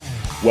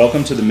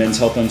Welcome to the Men's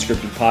Health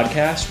Unscripted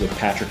podcast with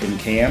Patrick and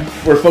Cam.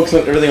 We're focused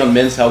on everything on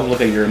men's health.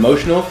 Look at your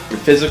emotional, your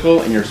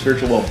physical, and your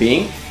spiritual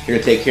well-being. You're going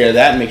to take care of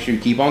that and make sure you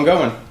keep on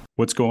going.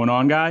 What's going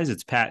on, guys?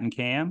 It's Pat and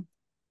Cam.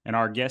 And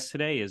our guest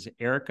today is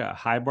Erica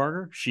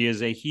Hybarger. She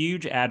is a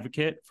huge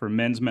advocate for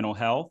men's mental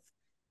health.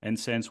 And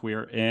since we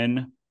are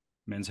in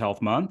Men's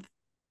Health Month,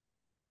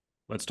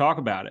 let's talk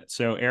about it.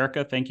 So,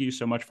 Erica, thank you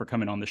so much for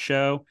coming on the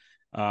show.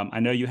 I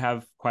know you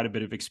have quite a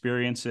bit of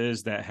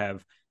experiences that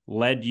have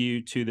led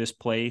you to this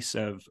place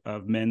of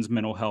men's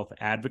mental health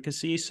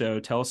advocacy. So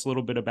tell us a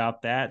little bit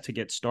about that to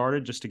get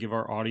started, just to give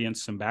our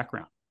audience some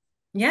background.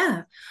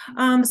 Yeah.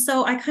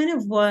 So I kind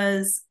of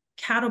was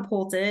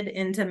catapulted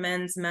into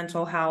men's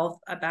mental health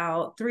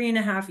about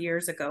 3.5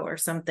 years ago or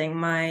something.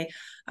 My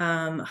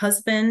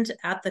husband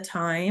at the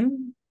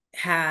time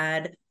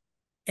had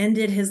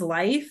ended his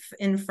life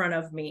in front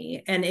of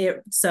me. And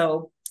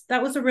so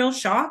that was a real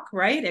shock,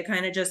 right? It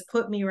kind of just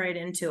put me right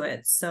into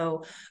it.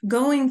 So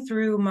going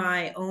through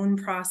my own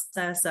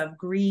process of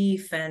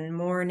grief and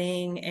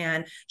mourning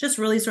and just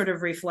really sort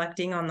of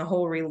reflecting on the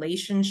whole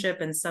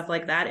relationship and stuff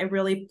like that, it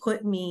really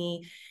put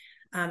me,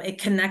 it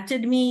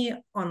connected me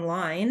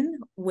online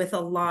with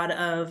a lot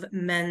of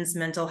men's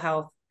mental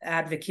health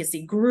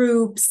advocacy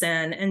groups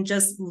and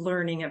just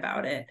learning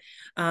about it.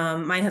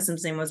 My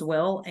husband's name was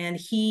Will, and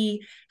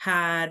he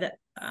had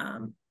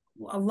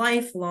a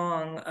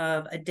lifelong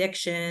of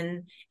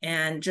addiction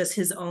and just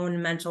his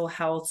own mental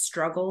health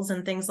struggles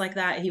and things like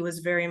that. He was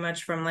very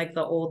much from like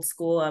the old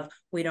school of,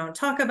 we don't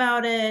talk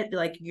about it,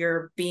 like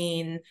you're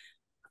being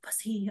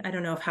pussy. I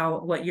don't know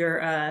what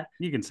you're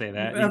you can say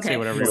that. You okay. can say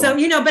whatever you so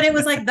want. but it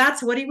was like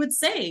that's what he would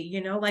say,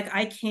 like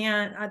I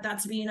can't,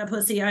 that's being a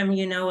pussy, I'm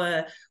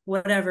a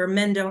whatever,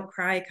 men don't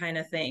cry kind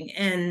of thing.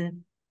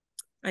 And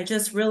I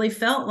just really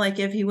felt like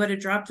if he would have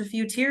dropped a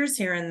few tears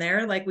here and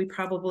there, like we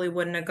probably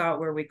wouldn't have got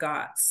where we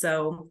got.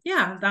 So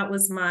yeah, that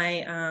was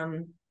my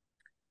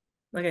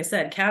like I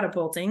said,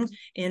 catapulting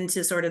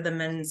into sort of the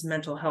men's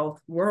mental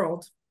health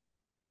world.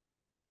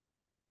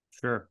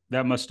 Sure.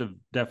 That must have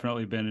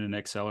definitely been an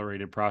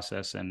accelerated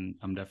process. And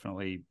I'm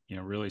definitely,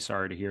 really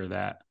sorry to hear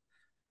that.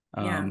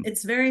 Yeah,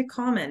 it's very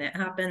common. It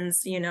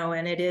happens,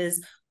 and it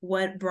is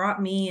what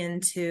brought me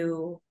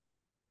into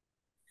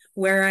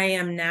where I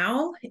am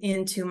now,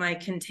 into my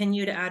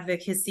continued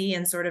advocacy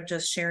and sort of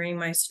just sharing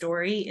my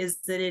story, is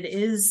that it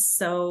is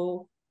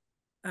so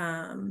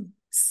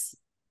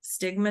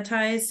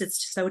stigmatized.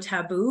 It's so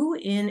taboo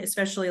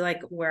especially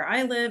like where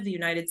I live, the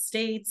United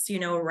States,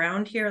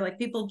 around here, like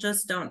people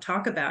just don't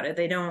talk about it.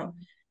 They don't.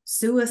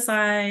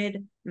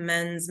 Suicide,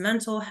 men's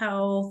mental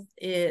health,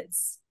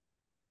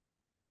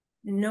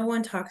 no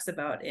one talks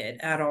about it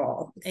at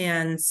all.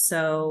 And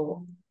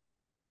so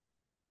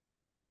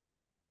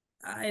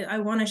I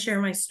want to share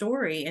my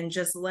story and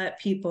just let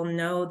people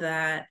know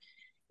that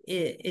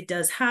it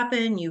does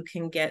happen. You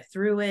can get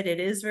through it. It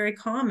is very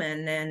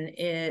common, and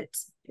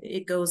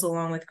it goes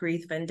along with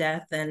grief and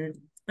death. And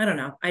I don't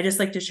know. I just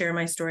like to share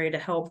my story to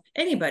help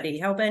anybody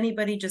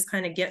just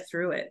kind of get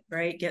through it,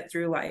 right? Get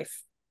through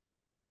life.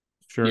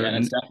 Sure. Yeah, and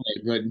it's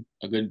definitely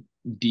a good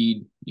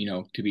deed,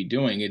 to be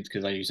doing it,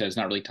 because like you said, it's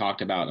not really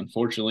talked about.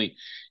 Unfortunately,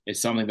 it's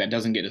something that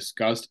doesn't get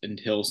discussed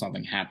until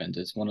something happens.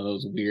 It's one of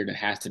those weird, it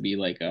has to be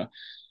like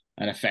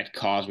an effect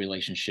cause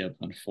relationship,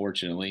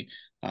 unfortunately.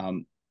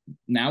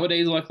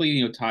 Nowadays,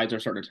 luckily, tides are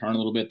starting to turn a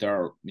little bit. There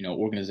are,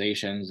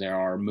 organizations, there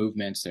are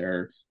movements,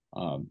 there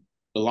are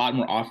a lot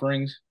more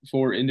offerings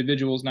for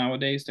individuals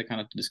nowadays to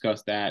kind of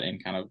discuss that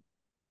and kind of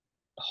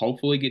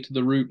hopefully get to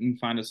the root and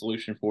find a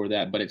solution for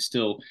that. But it's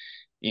still,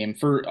 and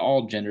for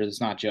all genders,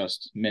 it's not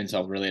just men's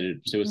health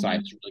related.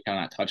 Suicide is really kind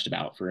of not touched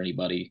about for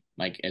anybody,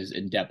 like as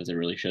in depth as it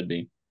really should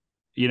be.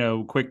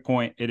 Quick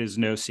point, it is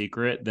no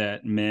secret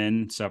that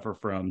men suffer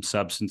from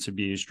substance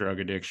abuse, drug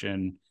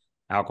addiction,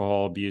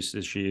 alcohol abuse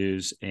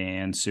issues,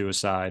 and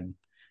suicide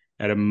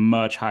at a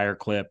much higher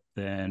clip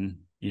than,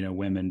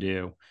 women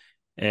do.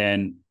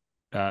 And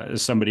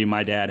as somebody,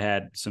 my dad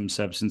had some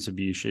substance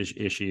abuse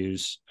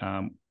issues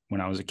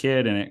when I was a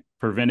kid, and it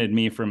prevented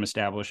me from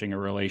establishing a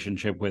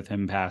relationship with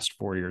him past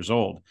 4 years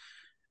old,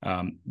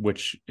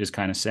 which is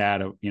kind of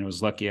sad. I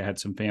was lucky I had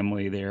some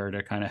family there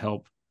to kind of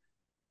help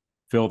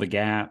fill the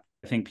gap.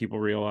 I think people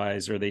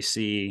realize, or they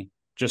see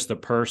just the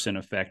person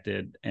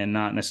affected and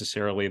not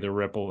necessarily the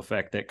ripple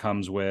effect that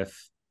comes with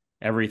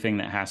everything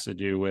that has to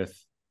do with,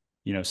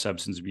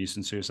 substance abuse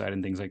and suicide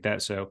and things like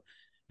that. So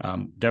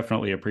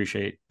definitely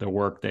appreciate the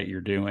work that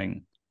you're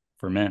doing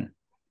for men.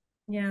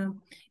 Yeah,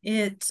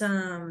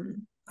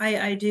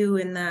 I do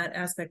in that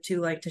aspect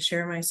too, like to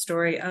share my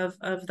story of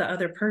the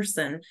other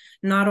person,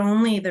 not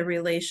only the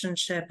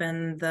relationship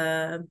and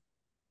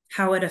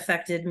how it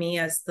affected me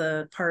as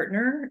the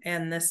partner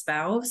and the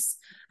spouse,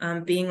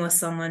 being with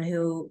someone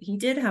who he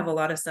did have a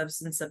lot of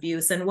substance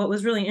abuse. And what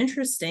was really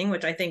interesting,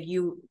 which I think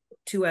you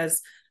too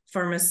as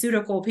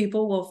pharmaceutical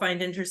people will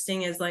find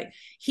interesting, is like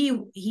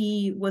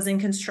he was in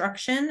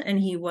construction, and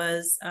he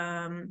was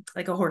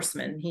like a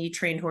horseman. He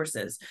trained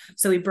horses.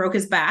 So he broke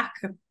his back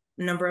a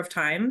number of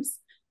times,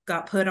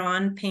 got put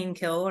on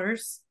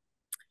painkillers,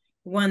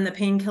 when the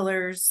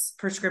painkillers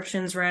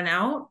prescriptions ran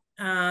out,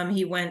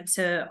 he went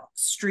to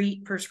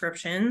street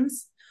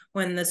prescriptions.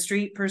 When the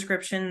street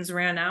prescriptions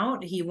ran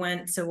out, he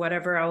went to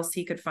whatever else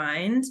he could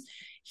find.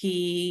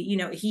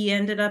 He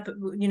ended up,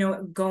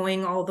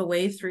 going all the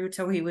way through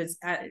till he was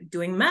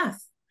doing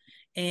meth,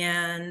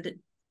 and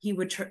he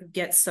would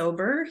get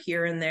sober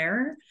here and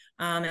there,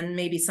 and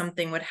maybe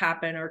something would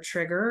happen or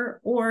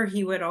trigger, or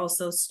he would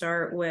also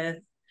start with,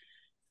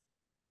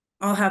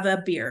 I'll have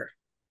a beer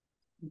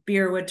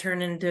would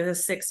turn into a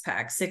six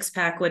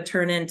pack would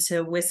turn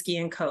into whiskey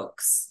and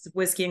cokes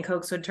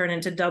would turn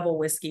into double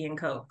whiskey and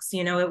cokes.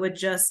 It would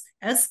just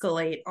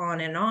escalate on,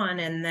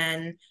 and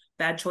then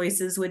bad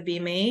choices would be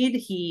made.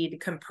 He'd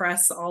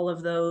compress all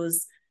of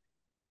those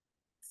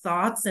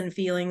thoughts and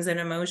feelings and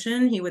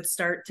emotion. He would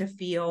start to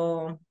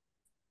feel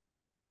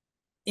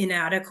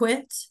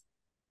inadequate.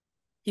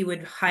 He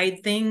would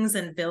hide things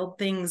and build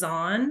things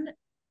on,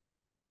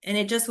 and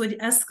it just would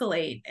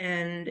escalate.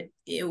 And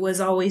it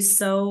was always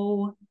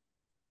so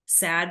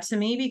sad to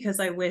me, because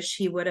I wish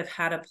he would have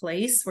had a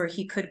place where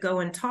he could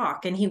go and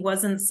talk. And he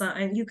wasn't,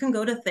 and you can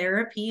go to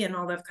therapy and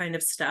all that kind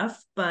of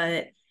stuff,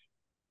 but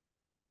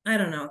I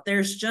don't know,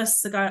 there's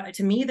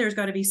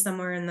got to be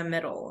somewhere in the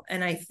middle.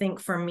 And I think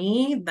for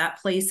me,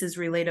 that place is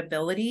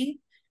relatability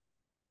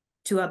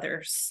to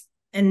others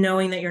and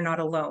knowing that you're not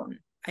alone.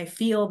 I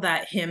feel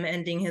that him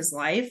ending his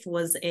life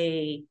was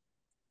a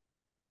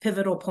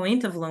pivotal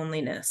point of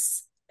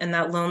loneliness, and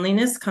that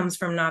loneliness comes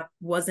from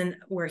wasn't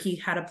where he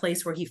had a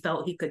place where he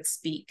felt he could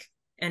speak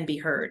and be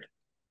heard.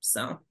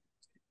 So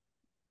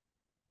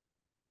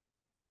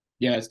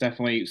yeah, it's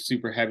definitely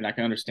super heavy. I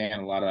can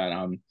understand a lot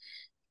of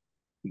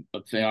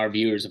that. Our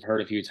viewers have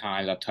heard a few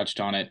times. I've touched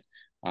on it,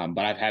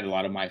 but I've had a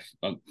lot of my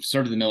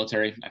served in the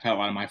military. I've had a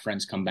lot of my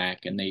friends come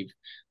back, and they've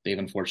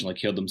unfortunately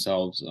killed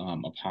themselves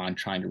upon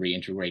trying to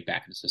reintegrate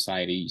back into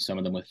society. Some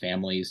of them with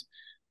families,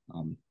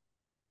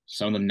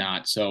 some of them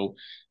not. So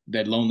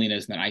that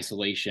loneliness and that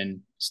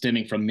isolation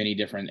stemming from many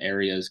different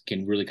areas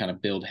can really kind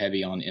of build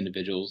heavy on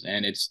individuals.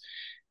 And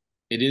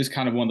it is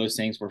kind of one of those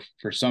things where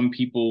for some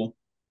people,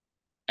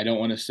 I don't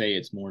want to say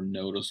it's more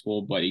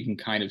noticeable, but you can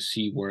kind of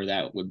see where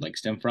that would like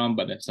stem from.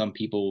 But that some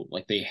people,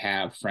 like, they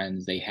have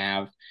friends, they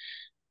have,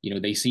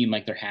 they seem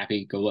like they're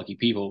happy go lucky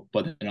people,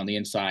 but then on the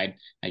inside,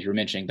 as you're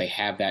mentioning, they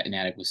have that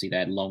inadequacy,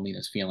 that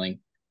loneliness feeling.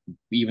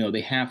 Even though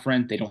they have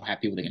friends, they don't have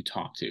people they can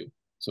talk to.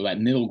 So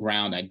that middle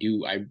ground, I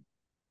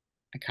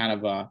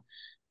kind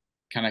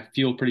of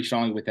feel pretty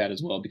strongly with that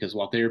as well, because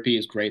while therapy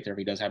is great,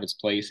 therapy does have its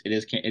place. It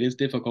is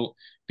difficult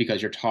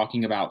because you're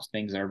talking about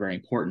things that are very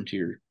important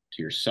to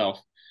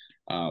yourself,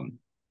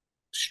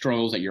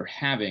 struggles that you're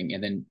having,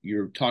 and then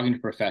you're talking to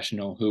a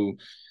professional who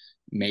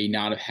may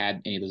not have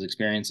had any of those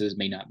experiences,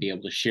 may not be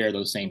able to share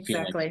those same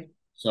feelings.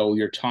 So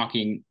you're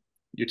talking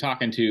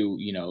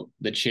to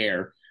the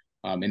chair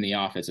in the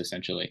office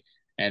essentially,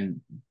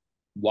 and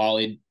while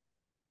it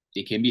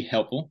can be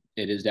helpful,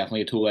 it is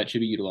definitely a tool that should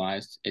be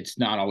utilized. It's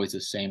not always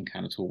the same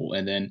kind of tool.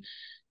 And then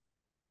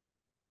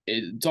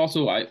it's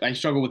also, I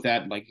struggle with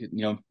that, like,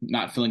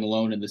 not feeling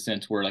alone in the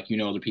sense where, like,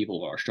 other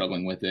people are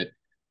struggling with it,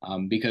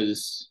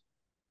 because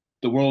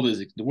the world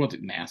is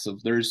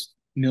massive. There's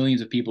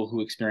millions of people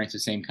who experience the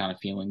same kind of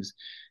feelings.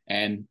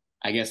 And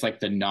I guess, like,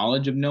 the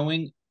knowledge of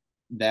knowing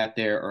that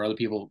there are other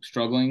people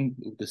struggling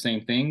with the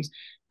same things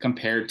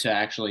compared to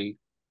actually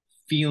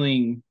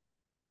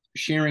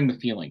sharing the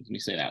feelings. Let me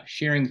say that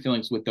sharing the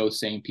feelings with those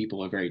same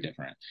people are very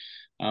different.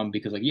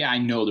 Because, like, yeah, I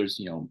know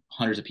there's,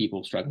 hundreds of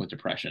people struggling with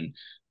depression,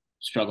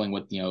 struggling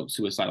with,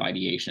 suicidal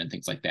ideation and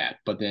things like that.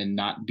 But then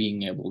not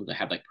being able to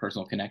have like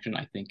personal connection,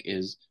 I think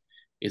is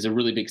a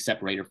really big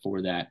separator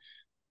for that.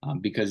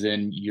 Because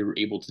then you're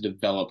able to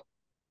develop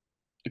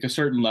like a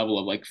certain level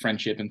of like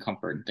friendship and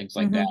comfort and things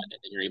like that. And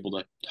then you're able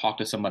to talk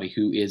to somebody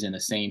who is in the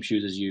same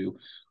shoes as you,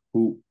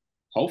 who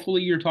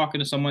hopefully you're talking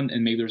to someone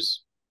and maybe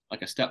there's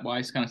like a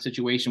stepwise kind of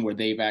situation where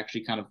they've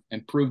actually kind of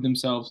improved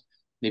themselves.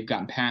 They've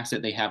gotten past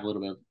it. They have a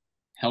little bit of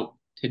help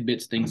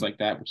tidbits, things like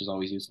that, which is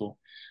always useful.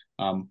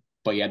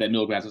 But yeah, that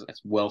middle ground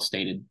is well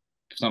stated.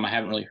 Something I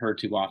haven't really heard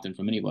too often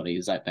from anybody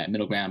is that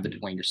middle ground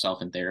between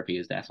yourself and therapy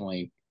is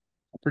definitely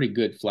a pretty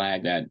good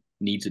flag that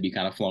needs to be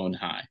kind of flown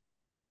high.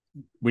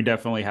 We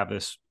definitely have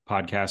this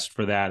podcast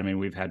for that. I mean,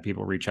 we've had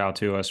people reach out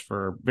to us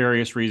for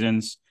various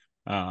reasons,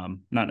 not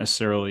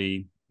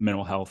necessarily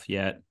mental health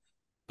yet,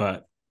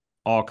 but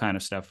all kind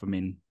of stuff. I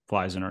mean,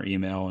 flies in our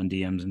email and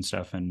DMs and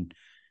stuff. And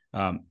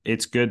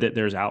it's good that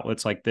there's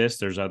outlets like this.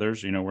 There's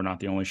others, we're not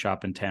the only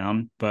shop in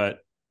town, but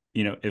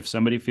if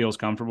somebody feels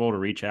comfortable to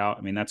reach out,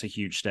 I mean, that's a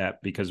huge step,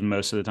 because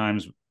most of the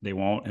times they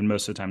won't, and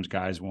most of the times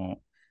guys won't.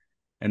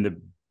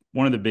 And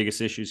one of the biggest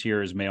issues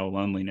here is male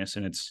loneliness.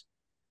 And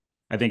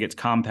I think it's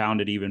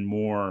compounded even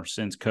more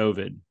since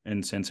COVID,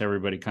 and since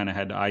everybody kind of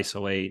had to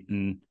isolate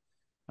and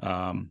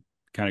kind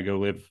of go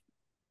live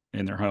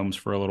in their homes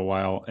for a little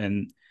while.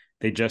 And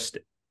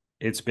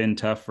it's been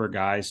tough for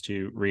guys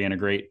to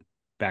reintegrate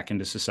back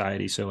into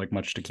society. So, like,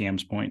 much to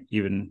Cam's point,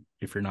 even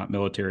if you're not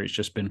military, it's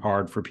just been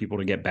hard for people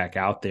to get back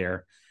out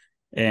there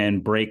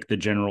and break the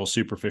general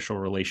superficial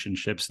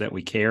relationships that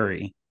we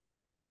carry.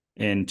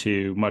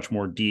 into much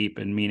more deep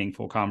and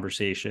meaningful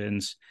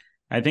conversations.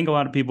 I think a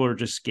lot of people are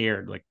just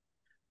scared. Like,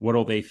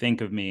 what'll they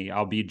think of me?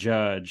 I'll be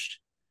judged.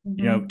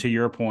 Mm-hmm. To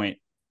your point,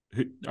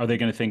 are they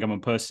going to think I'm a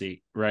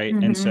pussy? Right.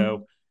 Mm-hmm. And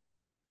so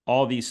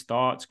all these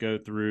thoughts go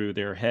through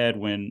their head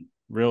when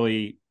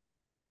really,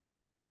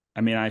 I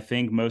mean, I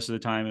think most of the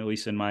time, at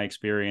least in my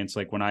experience,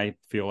 like when I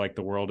feel like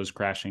the world is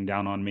crashing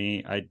down on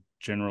me, I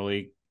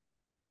generally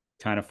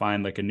kind of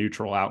find like a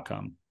neutral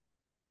outcome.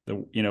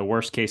 The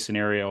worst case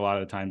scenario a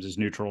lot of the times is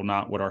neutral,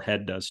 not what our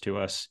head does to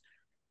us.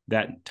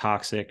 That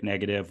toxic,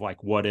 negative,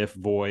 like what if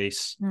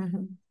voice,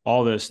 Mm-hmm.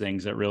 all those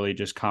things that really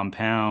just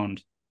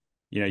compound.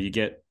 You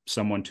get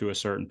someone to a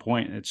certain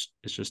point, it's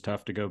just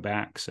tough to go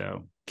back.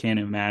 So can't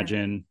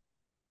imagine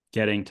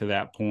getting to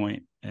that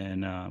point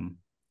and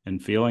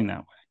feeling that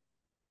way.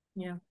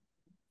 Yeah.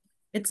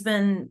 It's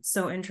been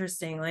so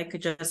interesting, like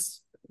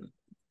just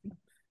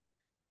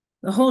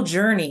the whole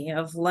journey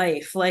of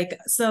life. Like,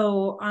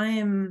 so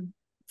I'm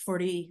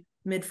 40,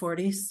 mid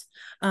 40s.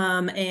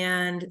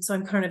 And so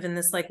I'm kind of in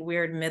this like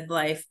weird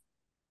midlife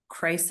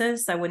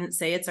crisis. I wouldn't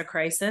say it's a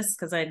crisis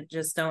because I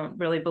just don't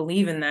really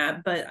believe in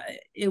that, but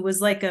it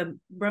was like a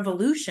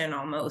revolution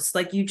almost.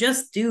 Like you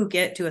just do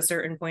get to a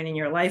certain point in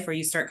your life where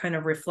you start kind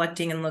of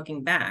reflecting and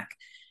looking back.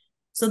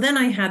 So then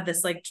I had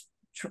this like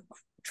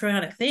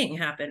traumatic thing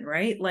happen,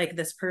 right? Like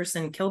this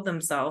person killed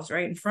themselves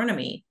right in front of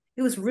me.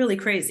 It was really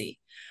crazy.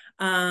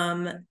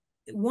 um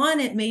One,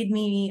 it made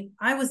me,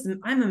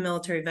 I'm a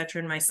military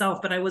veteran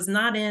myself, but I was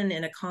not in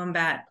a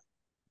combat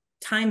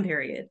time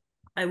period.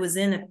 I was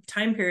in a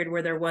time period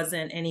where there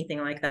wasn't anything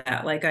like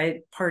that. Like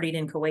I partied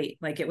in Kuwait.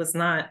 Like it was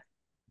not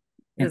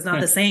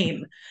the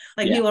same.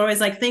 Like Yeah. people are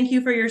always like, thank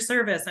you for your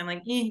service. I'm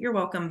like, you're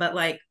welcome. But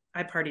like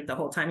I partied the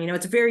whole time.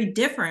 It's very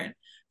different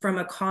from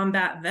a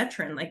combat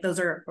veteran. Like those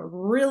are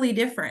really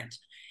different.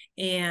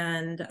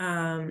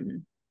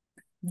 And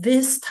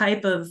this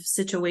type of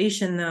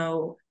situation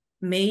though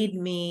made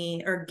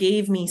me, or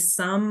gave me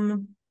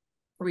some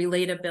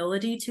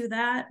relatability to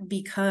that,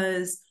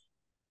 because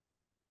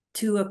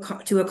to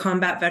a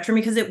combat veteran,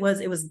 because it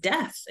was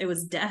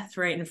death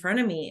right in front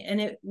of me.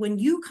 And when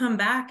you come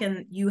back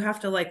and you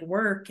have to like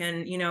work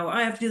and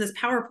I have to do this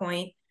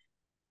PowerPoint,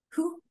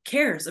 who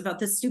cares about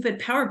this stupid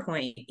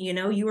PowerPoint?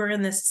 You are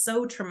in this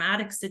so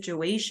traumatic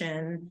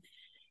situation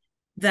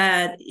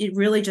that it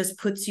really just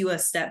puts you a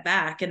step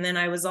back. And then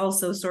I was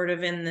also sort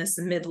of in this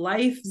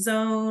midlife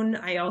zone.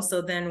 I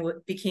also then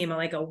became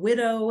like a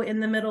widow in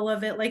the middle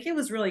of it. Like it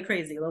was really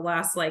crazy. The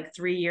last like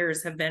 3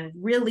 years have been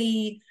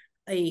really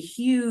a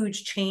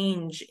huge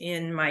change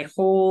in my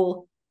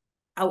whole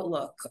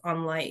outlook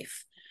on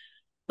life.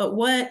 But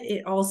what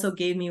it also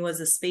gave me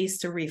was a space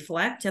to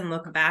reflect and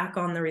look back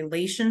on the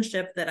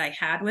relationship that I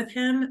had with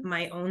him,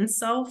 my own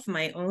self,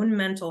 my own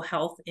mental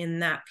health in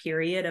that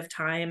period of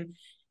time,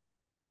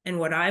 and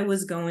what I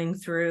was going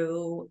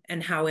through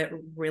and how it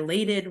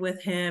related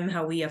with him,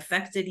 how we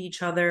affected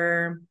each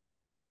other.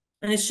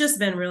 And it's just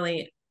been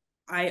really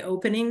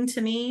eye-opening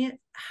to me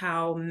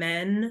how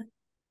men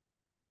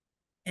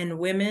and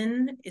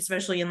women,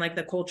 especially in like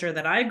the culture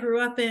that I grew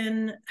up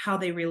in, how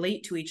they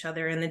relate to each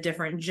other and the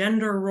different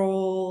gender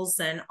roles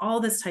and all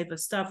this type of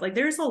stuff. Like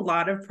there's a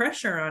lot of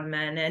pressure on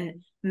men,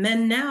 and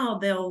men now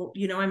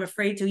I'm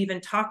afraid to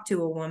even talk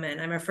to a woman.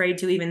 I'm afraid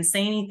to even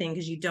say anything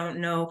because you don't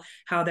know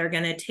how they're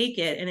going to take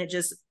it. And it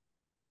just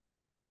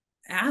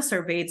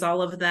exacerbates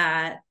all of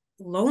that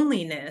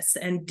loneliness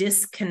and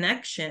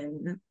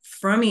disconnection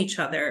from each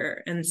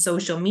other and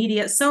social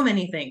media, so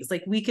many things.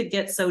 Like we could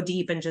get so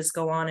deep and just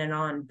go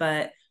on,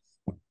 but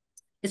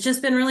it's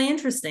just been really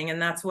interesting. And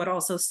that's what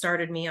also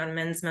started me on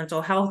men's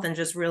mental health and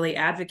just really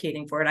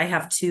advocating for it. I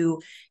have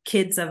 2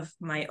 kids of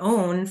my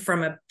own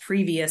from a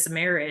previous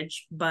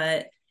marriage,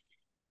 but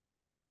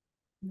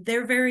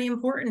they're very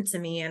important to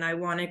me, and I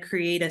want to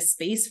create a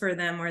space for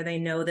them where they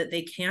know that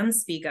they can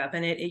speak up.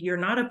 And you're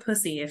not a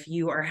pussy if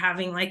you are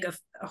having like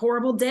a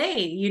horrible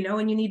day,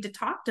 and you need to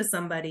talk to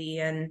somebody.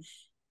 And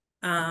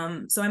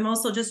so I'm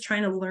also just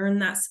trying to learn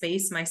that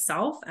space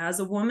myself as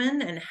a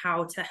woman, and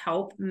how to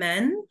help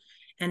men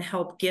and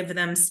help give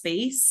them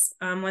space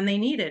when they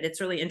need it.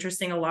 It's really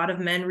interesting. A lot of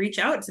men reach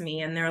out to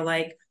me and they're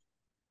like,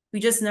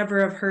 we just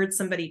never have heard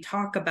somebody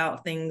talk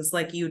about things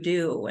like you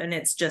do. And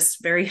it's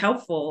just very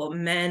helpful.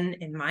 Men,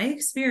 in my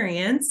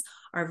experience,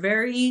 are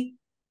very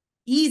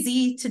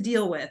easy to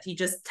deal with. You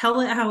just tell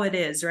it how it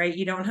is, right?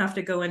 You don't have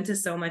to go into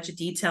so much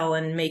detail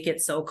and make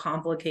it so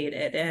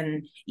complicated.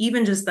 And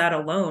even just that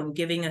alone,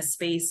 giving a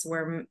space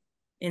where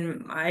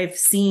I've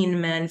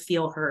seen men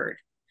feel heard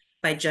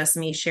by just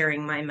me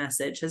sharing my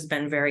message, has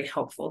been very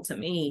helpful to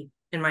me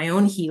in my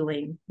own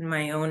healing, in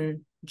my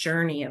own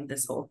journey of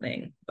this whole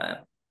thing.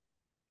 But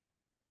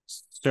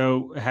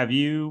So have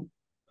you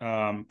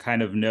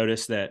kind of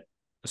noticed that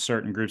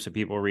certain groups of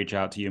people reach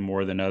out to you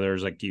more than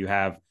others? Like, do you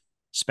have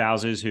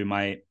spouses who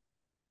might,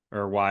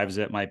 or wives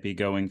that might be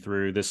going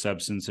through the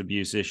substance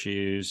abuse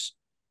issues,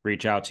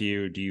 reach out to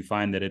you? Do you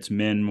find that it's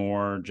men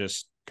more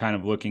just kind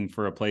of looking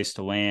for a place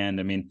to land?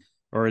 I mean,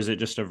 or is it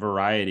just a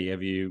variety?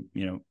 Have you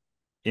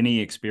any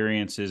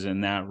experiences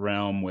in that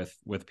realm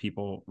with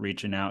people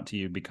reaching out to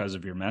you because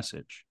of your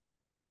message?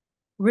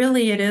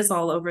 Really, it is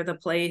all over the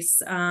place.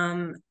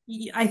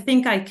 I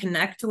think I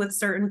connect with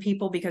certain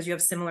people because you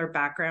have similar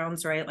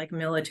backgrounds, right? Like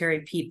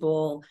military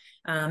people,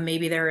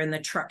 maybe they're in the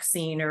truck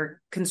scene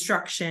or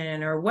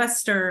construction or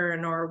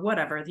Western or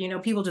whatever.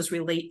 People just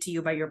relate to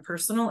you by your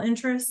personal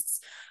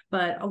interests.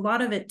 But a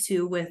lot of it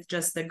too, with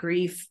just the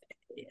grief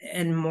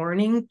and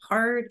mourning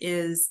part,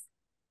 is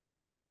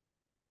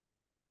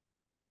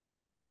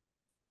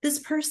this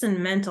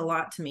person meant a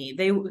lot to me.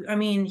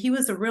 He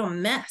was a real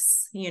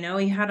mess. He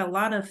had a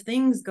lot of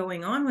things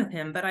going on with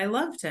him, but I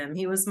loved him.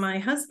 He was my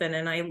husband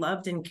and I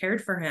loved and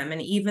cared for him.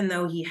 And even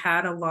though he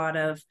had a lot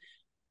of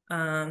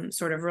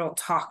sort of real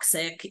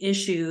toxic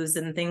issues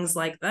and things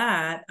like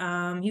that,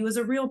 he was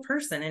a real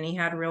person and he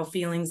had real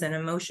feelings and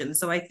emotions.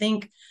 So I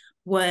think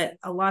what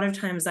a lot of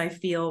times I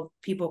feel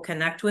people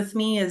connect with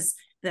me is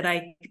that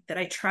I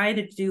try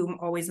to do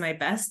always my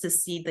best to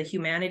see the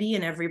humanity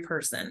in every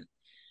person.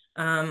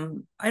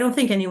 I don't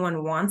think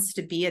anyone wants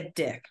to be a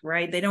dick,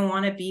 right? They don't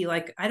want to be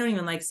like, I don't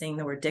even like saying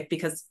the word dick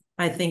because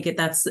I think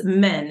that's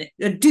men,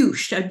 a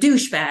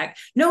douchebag.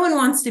 No one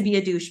wants to be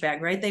a douchebag,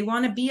 right? They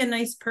want to be a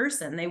nice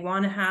person. They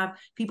want to have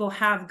people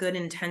have good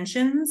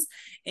intentions.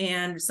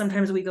 And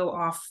sometimes we go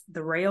off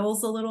the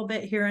rails a little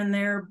bit here and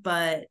there,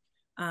 but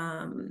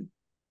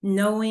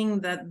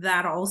knowing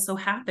that also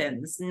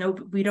happens. No,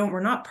 we're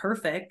not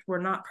perfect.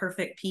 We're not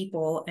perfect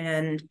people.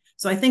 And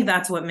so I think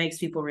that's what makes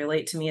people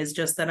relate to me, is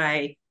just that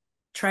I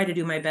try to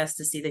do my best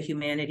to see the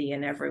humanity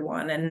in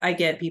everyone. And I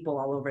get people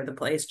all over the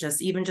place,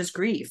 just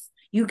grief.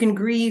 You can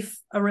grieve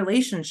a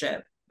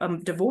relationship, a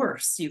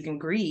divorce. You can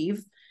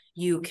grieve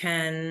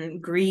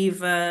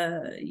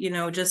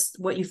just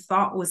what you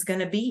thought was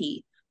going to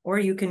be, or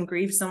you can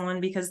grieve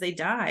someone because they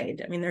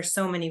died. I mean, there's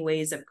so many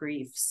ways of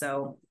grief.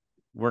 So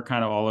we're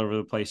kind of all over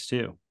the place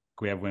too.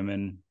 We have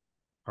women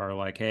are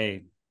like,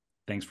 hey,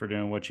 thanks for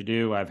doing what you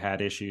do. I've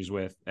had issues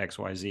with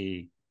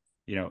XYZ,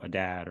 a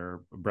dad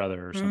or a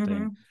brother or something.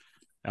 Mm-hmm.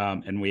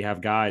 And we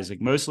have guys, like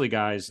mostly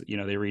guys,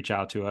 they reach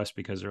out to us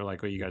because they're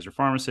like, oh, you guys are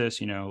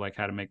pharmacists, like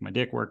how to make my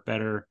dick work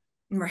better.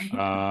 Right.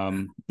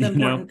 The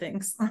important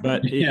things.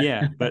 But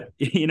but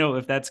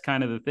if that's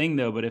kind of the thing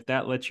though, but if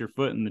that lets your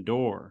foot in the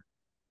door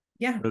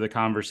for the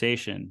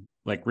conversation,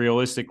 like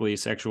realistically,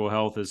 sexual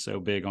health is so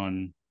big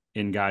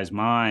in guys'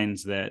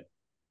 minds that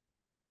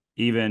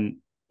even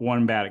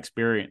one bad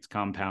experience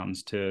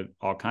compounds to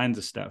all kinds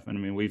of stuff. And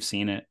I mean, we've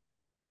seen it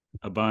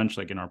a bunch,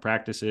 like in our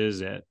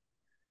practices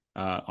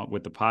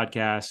with the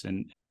podcast,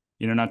 and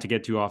not to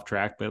get too off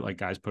track, but like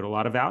guys put a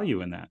lot of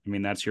value in that. I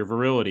mean, that's your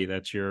virility,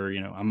 that's your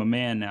I'm a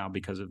man now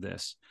because of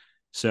this.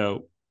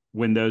 So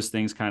when those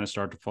things kind of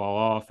start to fall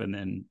off, and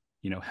then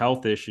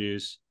health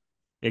issues,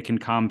 it can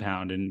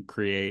compound and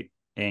create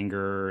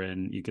anger,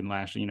 and you can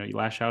you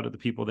lash out at the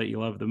people that you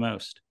love the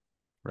most,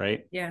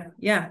 right?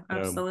 Yeah,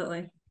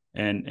 absolutely.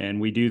 And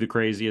we do the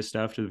craziest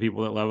stuff to the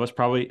people that love us,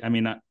 probably. I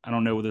mean, I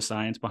don't know the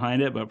science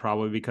behind it, but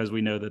probably because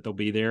we know that they'll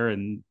be there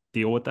and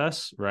deal with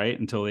us, right,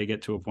 until they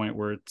get to a point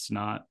where it's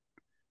not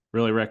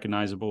really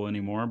recognizable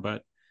anymore.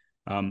 But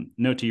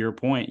no, to your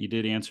point, you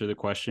did answer the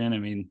question. I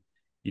mean,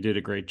 you did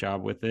a great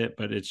job with it,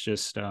 but it's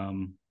just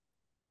I'm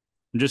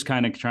just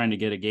kind of trying to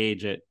get a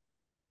gauge at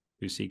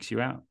who seeks you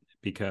out,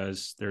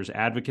 because there's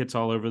advocates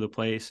all over the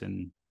place.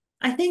 And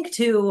I think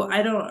too,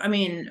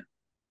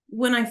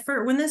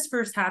 when this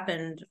first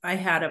happened, I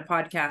had a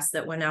podcast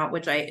that went out,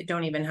 which I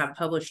don't even have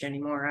published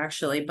anymore,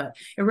 actually, but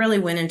it really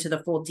went into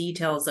the full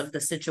details of the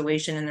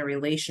situation and the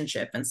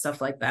relationship and stuff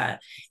like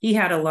that. He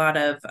had a lot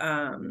of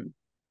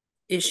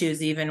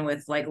issues, even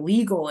with like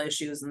legal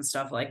issues and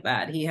stuff like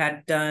that. He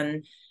had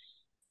done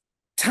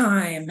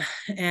time,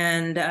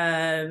 and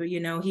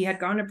he had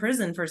gone to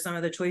prison for some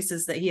of the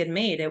choices that he had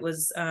made. It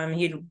was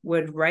he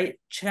would write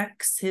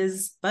checks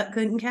his butt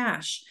couldn't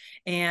cash.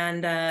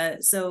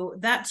 And so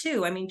that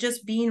too, I mean,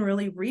 just being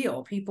really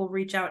real. People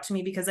reach out to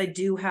me because I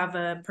do have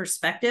a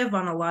perspective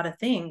on a lot of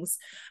things.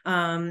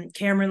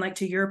 Cameron, like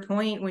to your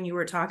point, when you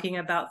were talking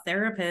about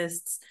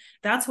therapists,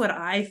 that's what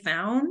I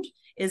found,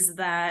 is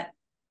that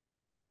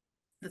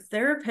the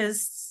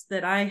therapists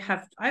that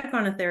I've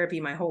gone to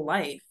therapy my whole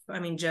life. I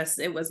mean,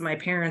 it was my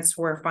parents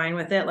were fine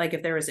with it. Like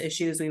if there was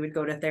issues, we would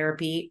go to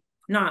therapy,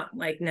 not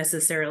like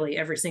necessarily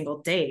every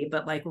single day,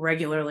 but like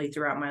regularly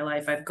throughout my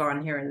life, I've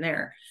gone here and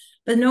there.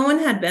 But no one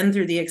had been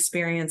through the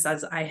experience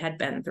as I had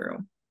been through.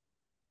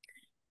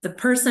 The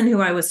person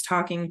who I was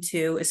talking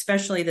to,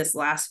 especially this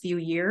last few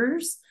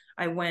years,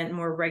 I went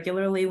more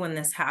regularly when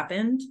this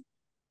happened.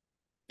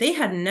 They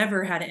had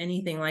never had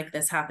anything like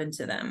this happen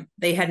to them.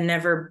 They had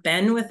never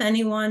been with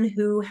anyone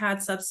who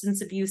had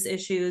substance abuse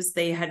issues.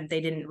 They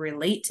didn't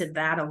relate to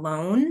that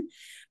alone.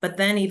 But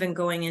then even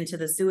going into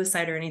the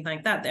suicide or anything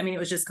like that, I mean, it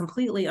was just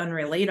completely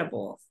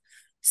unrelatable.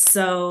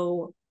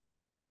 So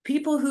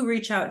people who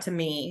reach out to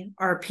me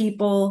are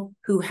people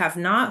who have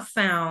not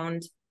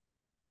found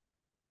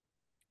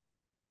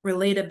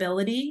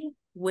relatability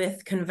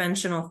with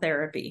conventional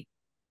therapy.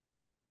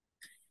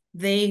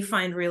 They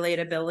find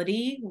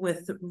relatability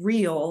with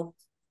real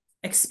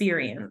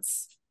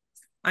experience.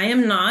 I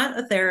am not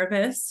a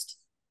therapist.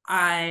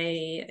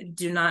 I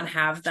do not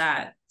have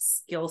that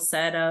skill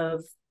set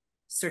of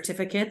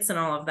certificates and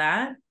all of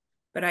that,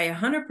 but I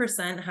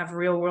 100% have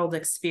real world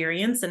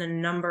experience in a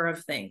number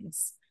of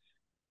things,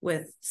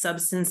 with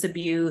substance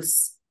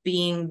abuse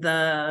being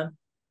the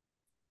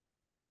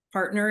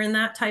partner in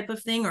that type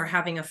of thing, or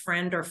having a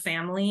friend or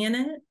family in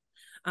it.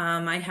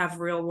 I have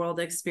real world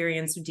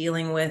experience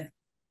dealing with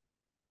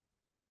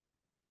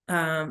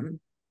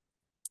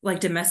like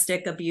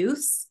domestic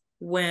abuse.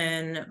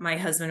 When my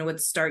husband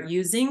would start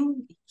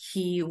using,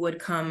 he would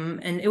come,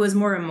 and it was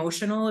more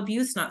emotional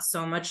abuse, not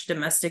so much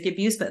domestic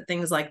abuse, but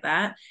things like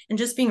that. And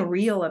just being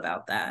real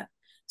about that.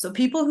 So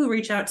people who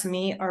reach out to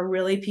me are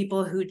really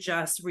people who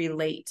just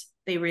relate.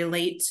 They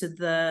relate to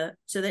the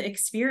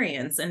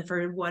experience. And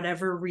for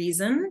whatever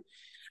reason,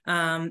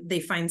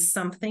 they find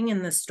something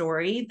in the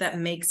story that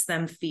makes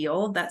them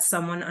feel that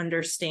someone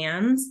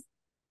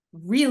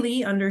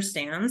really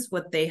understands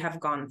what they have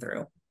gone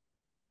through.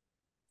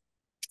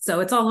 So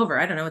it's all over.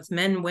 I don't know. It's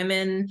men,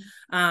 women,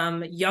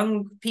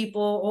 young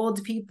people,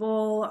 old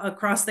people,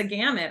 across the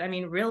gamut. I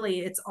mean,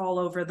 really, it's all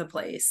over the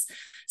place.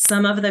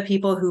 Some of the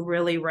people who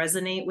really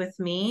resonate with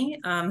me,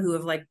 who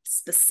have like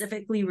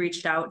specifically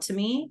reached out to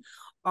me,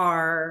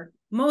 are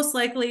most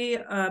likely,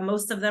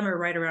 most of them are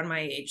right around my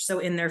age. So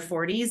in their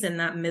 40s, in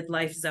that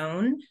midlife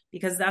zone,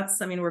 because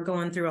that's, I mean, we're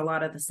going through a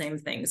lot of the same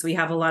things. We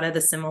have a lot of the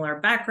similar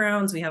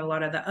backgrounds. We have a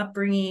lot of the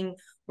upbringing.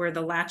 We're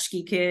the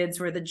latchkey kids,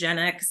 we're the Gen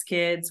X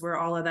kids, we're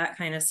all of that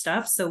kind of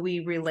stuff. So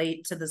we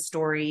relate to the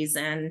stories,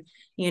 and,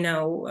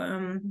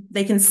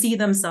 they can see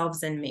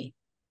themselves in me,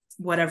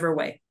 whatever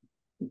way,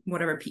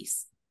 whatever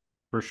piece.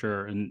 For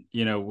sure. And,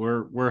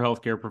 we're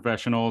healthcare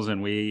professionals,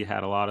 and we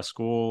had a lot of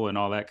school and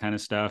all that kind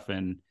of stuff.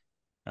 And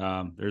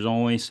there's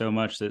only so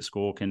much that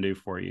school can do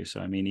for you. So,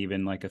 I mean,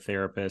 even like a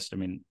therapist, I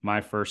mean,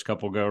 my first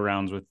couple go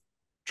rounds with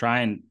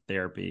trying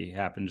therapy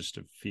happened just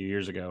a few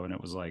years ago, and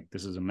it was like,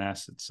 this is a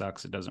mess. It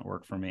sucks. It doesn't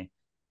work for me.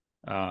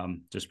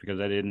 Just because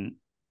I didn't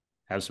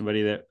have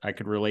somebody that I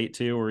could relate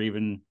to or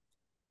even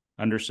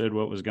understood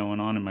what was going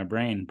on in my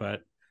brain.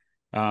 But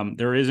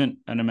there isn't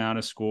an amount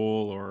of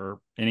school or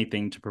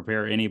anything to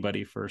prepare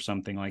anybody for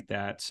something like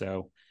that.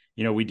 So,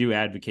 we do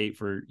advocate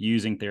for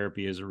using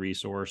therapy as a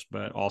resource,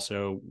 but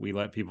also we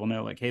let people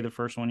know, like, hey, the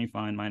first one you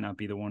find might not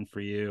be the one for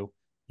you.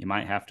 You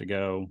might have to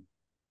go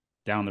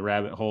down the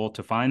rabbit hole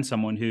to find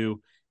someone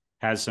who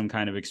has some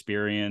kind of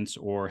experience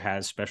or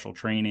has special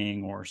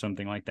training or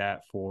something like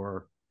that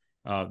for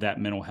that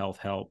mental health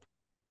help.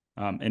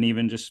 And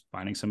even just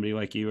finding somebody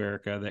like you,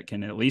 Erica, that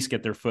can at least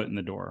get their foot in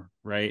the door,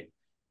 right?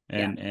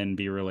 And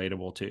be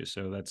relatable too.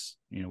 So that's,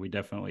 we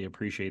definitely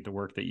appreciate the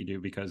work that you do,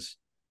 because,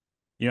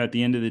 at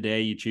the end of the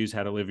day, you choose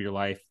how to live your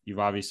life. You've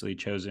obviously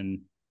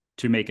chosen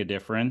to make a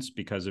difference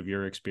because of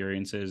your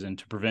experiences and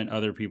to prevent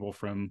other people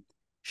from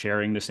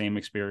sharing the same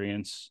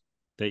experience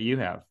that you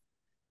have.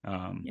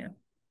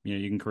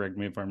 You can correct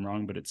me if I'm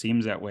wrong, but it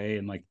seems that way.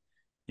 And like,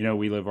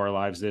 we live our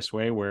lives this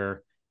way,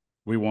 where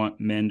we want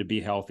men to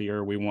be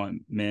healthier. We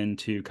want men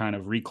to kind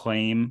of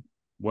reclaim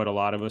what a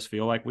lot of us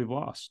feel like we've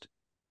lost,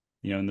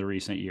 in the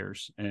recent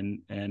years.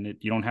 And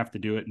you don't have to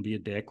do it and be a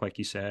dick, like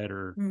you said,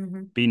 or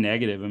be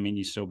negative. I mean,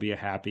 you still be a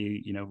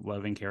happy,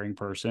 loving, caring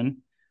person.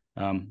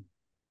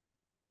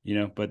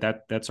 But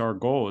that's our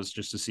goal, is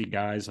just to see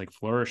guys like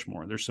flourish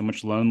more. There's so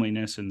much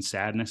loneliness and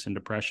sadness and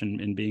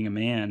depression in being a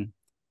man.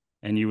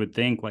 And you would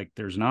think like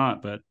there's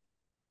not, but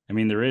I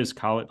mean, there is.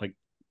 College, like,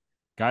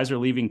 guys are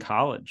leaving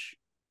college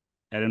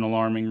at an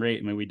alarming rate.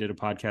 I mean, we did a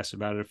podcast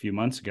about it a few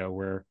months ago,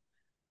 where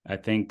I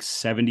think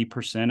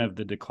 70% of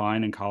the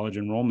decline in college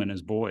enrollment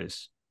is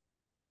boys.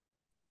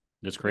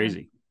 That's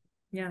crazy.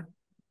 Yeah.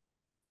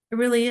 It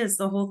really is.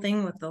 The whole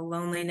thing with the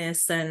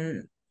loneliness,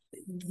 and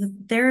the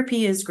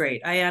therapy is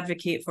great. I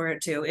advocate for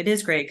it too. It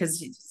is great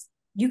because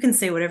you can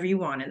say whatever you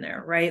want in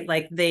there, right?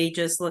 Like, they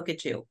just look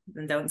at you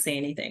and don't say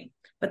anything.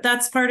 But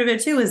that's part of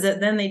it too, is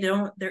that then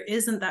there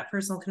isn't that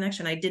personal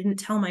connection. I didn't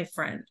tell my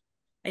friend.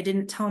 I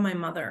didn't tell my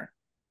mother.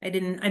 I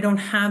don't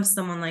have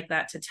someone like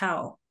that to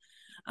tell.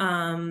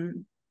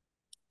 And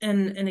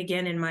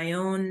again, in my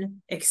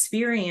own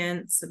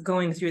experience,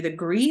 going through the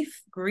grief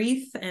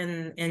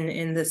and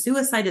the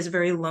suicide is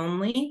very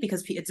lonely,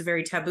 because it's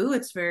very taboo.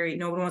 It's very,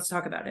 no one wants to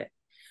talk about it.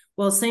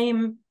 Well,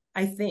 same,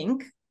 I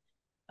think,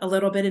 a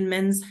little bit in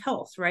men's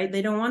health, right?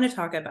 They don't want to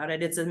talk about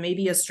it. It's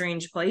maybe a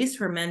strange place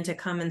for men to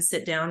come and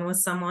sit down with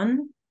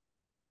someone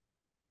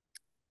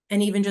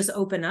and even just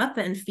open up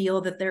and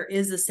feel that there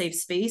is a safe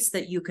space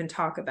that you can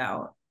talk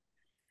about.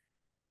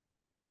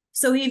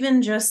 So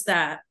even just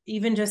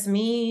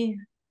me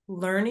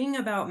learning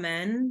about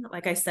men,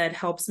 like I said,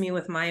 helps me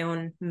with my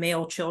own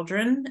male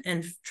children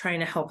and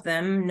trying to help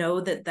them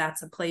know that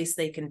that's a place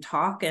they can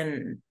talk,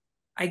 and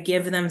I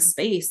give them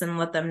space and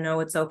let them know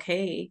it's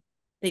okay.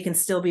 They can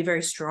still be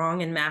very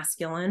strong and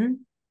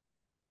masculine,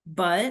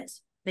 but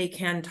they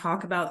can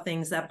talk about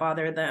things that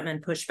bother them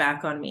and push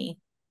back on me.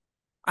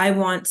 I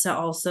want to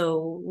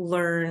also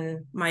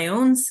learn my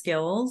own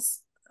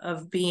skills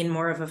of being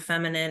more of a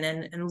feminine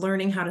and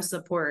learning how to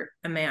support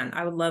a man.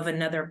 I would love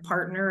another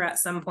partner at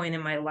some point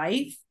in my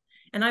life.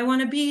 And I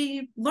want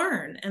to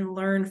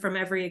learn from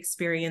every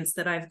experience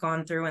that I've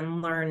gone through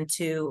and learn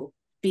to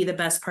be the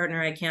best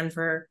partner I can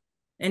for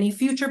any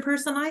future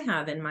person I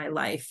have in my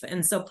life.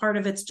 And so part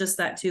of it's just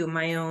that too,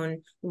 my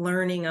own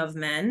learning of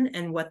men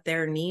and what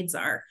their needs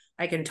are.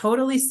 I can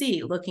totally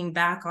see, looking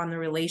back on the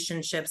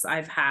relationships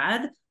I've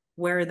had,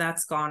 where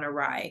that's gone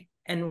awry,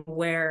 and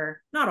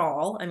where, not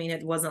all, I mean,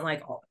 it wasn't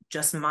like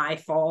just my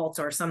fault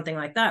or something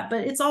like that,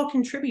 but it's all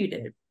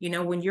contributed.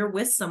 When you're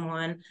with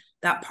someone,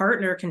 that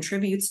partner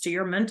contributes to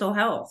your mental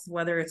health,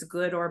 whether it's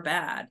good or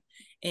bad.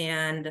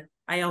 And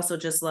I also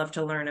just love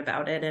to learn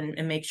about it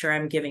and make sure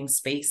I'm giving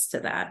space to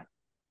that.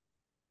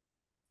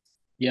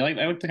 Yeah,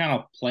 I like to kind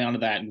of play onto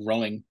that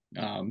growing,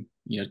 kind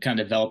of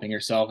developing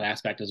yourself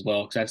aspect as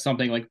well. Because that's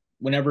something like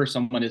whenever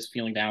someone is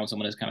feeling down,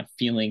 someone is kind of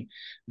feeling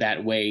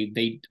that way,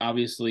 they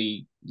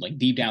obviously, like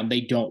deep down,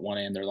 they don't want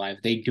to end their life.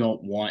 They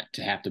don't want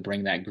to have to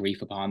bring that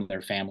grief upon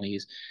their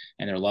families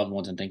and their loved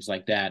ones and things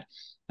like that.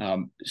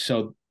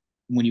 So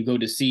when you go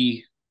to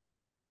see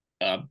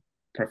a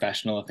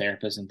professional, a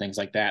therapist and things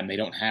like that, and they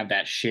don't have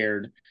that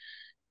shared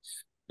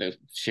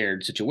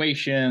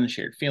situation,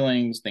 shared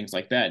feelings, things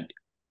like that,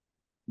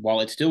 while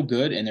it's still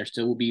good and there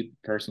still will be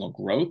personal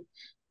growth,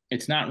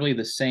 it's not really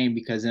the same,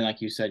 because then,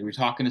 like you said, you're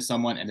talking to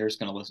someone and they're just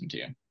going to listen to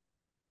you.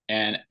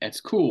 And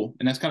it's cool.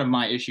 And that's kind of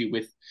my issue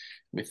with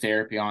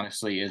therapy,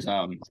 honestly, is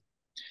I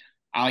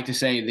like to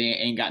say they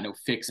ain't got no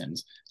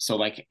fixins. So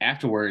like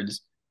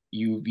afterwards,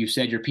 you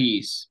said your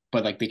piece,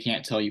 but like they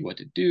can't tell you what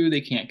to do.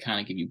 They can't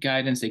kind of give you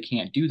guidance. They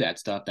can't do that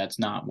stuff. That's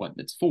not what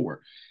it's for.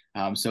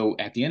 So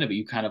at the end of it,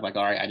 you kind of like,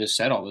 all right, I just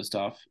said all this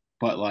stuff,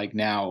 but like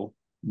now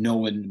no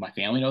one in my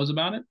family knows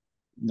about it.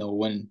 No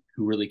one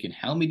who really can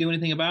help me do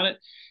anything about it.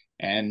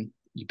 And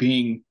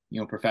being,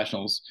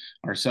 professionals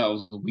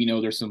ourselves, we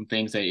know there's some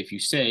things that if you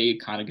say,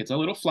 it kind of gets a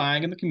little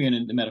flag in the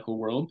community, the medical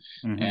world.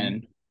 Mm-hmm.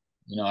 And,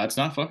 that's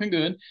not fucking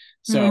good.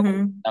 So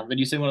not that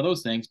you say one of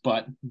those things,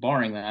 but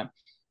barring that,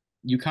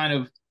 you kind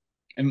of,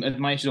 and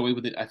my issue always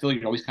with it, I feel like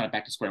you're always kind of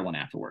back to square one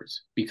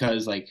afterwards,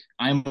 because like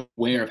I'm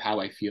aware of how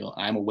I feel.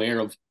 I'm aware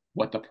of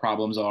what the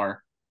problems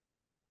are.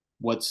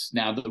 What's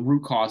now the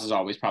root cause is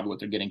always probably what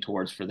they're getting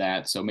towards for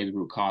that. So maybe the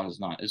root cause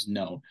is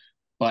known,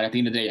 but at the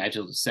end of the day, I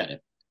just said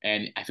it.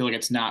 And I feel like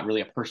it's not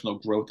really a personal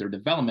growth or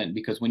development,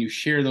 because when you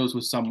share those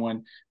with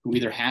someone who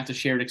either has a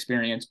shared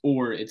experience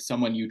or it's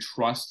someone you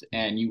trust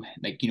and you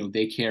like,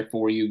 they care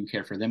for you, you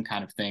care for them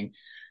kind of thing,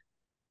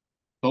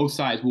 both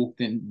sides will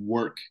then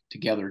work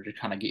together to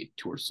kind of get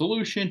to a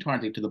solution, trying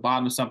to get to the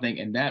bottom of something.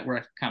 And that where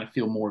I kind of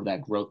feel more of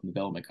that growth and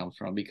development comes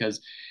from, because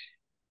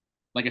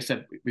like I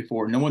said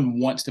before, no one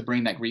wants to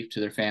bring that grief to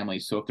their family.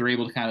 So if they're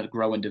able to kind of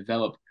grow and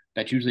develop,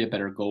 that's usually a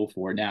better goal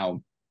for it.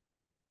 Now,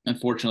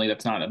 unfortunately,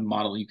 that's not a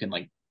model you can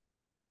like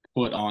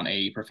put on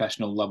a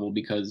professional level,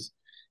 because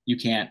you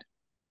can't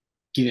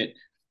get,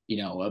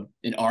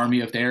 an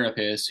army of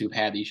therapists who've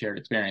had these shared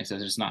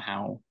experiences. It's not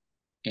how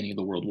any of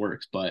the world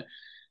works. But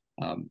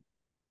I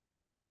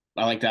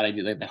like that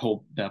idea, like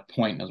the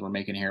point as we're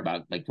making here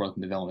about like growth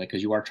and development,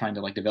 because you are trying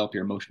to like develop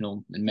your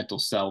emotional and mental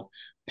self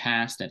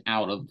past and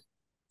out of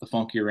the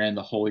funk you're in,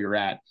 the hole you're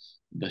at,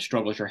 the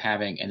struggles you're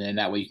having, and then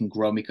that way you can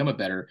grow and become a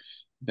better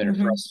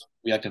for us.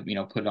 We like to,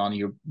 put it on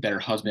your better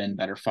husband,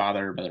 better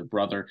father, better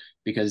brother,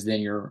 because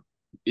then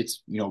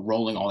it's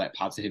rolling all that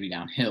positivity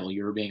downhill.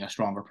 You're being a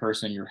stronger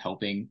person. You're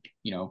helping,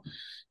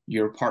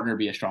 your partner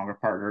be a stronger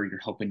partner.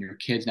 You're helping your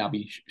kids now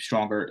be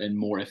stronger and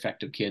more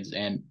effective kids,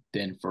 and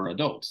then for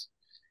adults.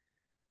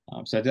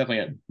 So that's definitely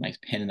a nice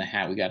pin in the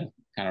hat we got to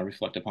kind of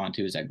reflect upon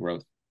too, is that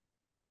growth.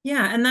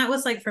 Yeah. And that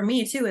was like, for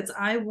me too, it's,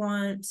 I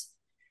want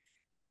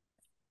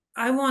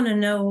to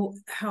know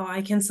how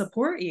I can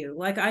support you.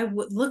 Like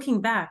looking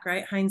back,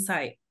 right?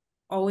 Hindsight,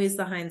 always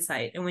the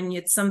hindsight. And when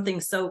it's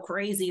something so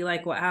crazy,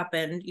 like what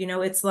happened,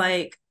 it's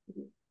like,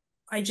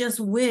 I just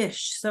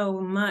wish so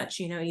much,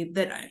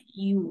 that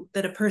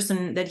a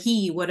person, that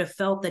he would have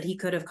felt that he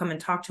could have come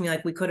and talked to me.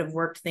 Like we could have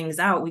worked things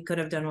out. We could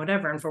have done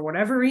whatever. And for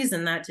whatever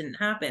reason, that didn't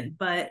happen.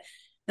 But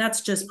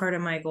that's just part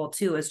of my goal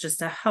too, is just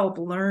to help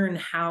learn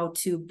how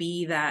to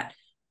be that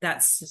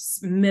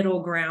middle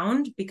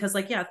ground. Because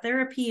like, yeah,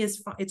 therapy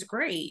it's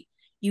great.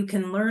 You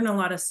can learn a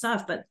lot of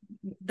stuff, but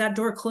that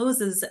door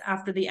closes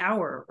after the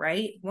hour,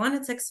 right? One,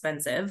 it's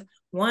expensive.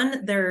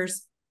 When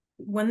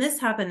this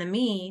happened to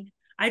me,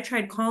 I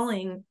tried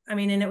calling, and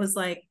it was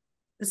like,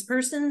 this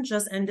person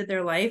just ended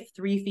their life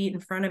 3 feet in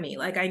front of me.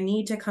 Like, I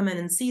need to come in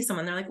and see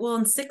someone. They're like, well,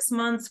 in 6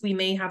 months, we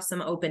may have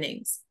some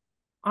openings.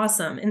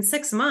 Awesome. In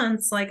 6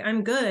 months, like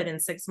I'm good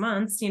in 6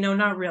 months,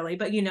 not really,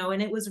 but,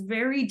 and it was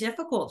very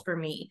difficult for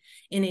me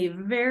in a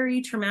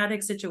very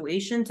traumatic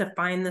situation to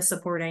find the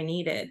support I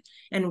needed.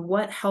 And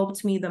what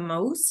helped me the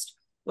most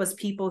was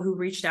people who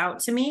reached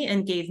out to me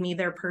and gave me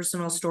their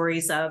personal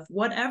stories of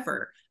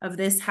whatever, of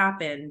this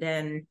happened.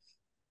 And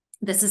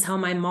this is how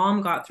my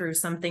mom got through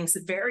something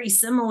very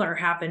similar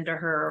happened to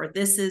her, or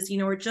this is,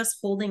 or just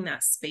holding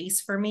that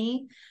space for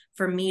me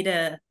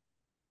to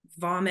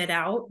vomit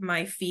out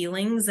my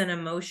feelings and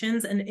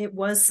emotions. And it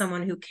was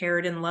someone who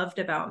cared and loved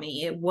about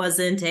me. It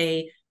wasn't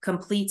a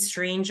complete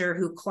stranger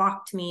who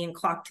clocked me and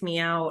clocked me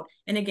out.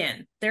 And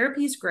again,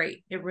 therapy is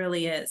great. It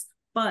really is.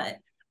 But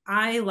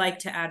I like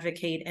to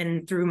advocate,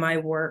 and through my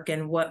work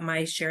and what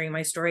my sharing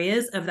my story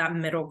is, of that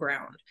middle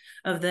ground,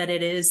 of that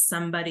it is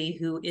somebody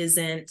who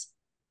isn't,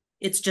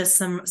 it's just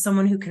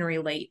someone who can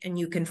relate, and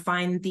you can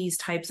find these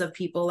types of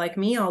people like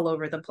me all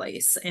over the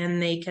place,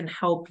 and they can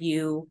help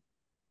you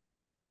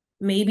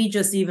maybe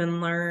just even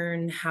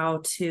learn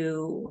how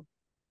to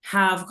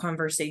have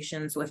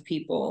conversations with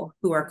people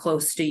who are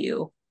close to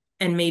you.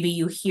 And maybe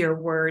you hear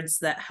words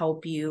that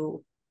help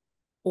you,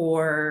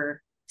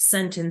 or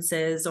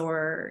sentences,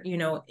 or,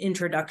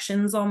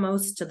 introductions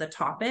almost to the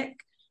topic,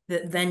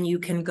 that then you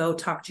can go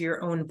talk to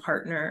your own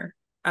partner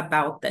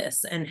about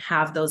this and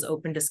have those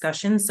open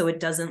discussions, so it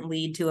doesn't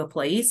lead to a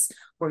place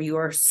where you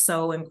are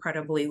so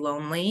incredibly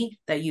lonely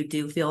that you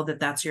do feel that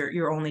that's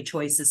your only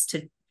choice is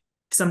to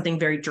something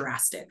very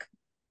drastic.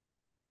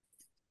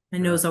 My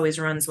nose always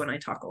runs when I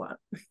talk a lot.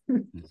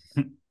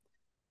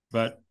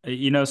 But,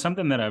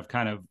 something that I've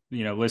kind of,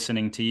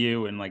 listening to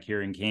you and like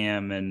hearing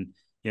Cam, and,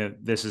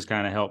 this has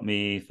kind of helped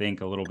me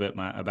think a little bit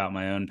about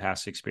my own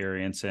past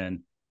experience.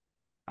 And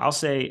I'll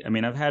say, I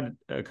mean, I've had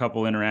a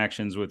couple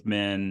interactions with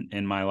men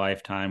in my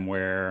lifetime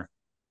where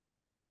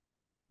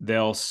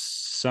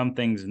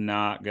something's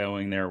not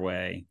going their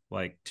way,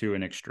 like to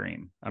an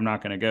extreme. I'm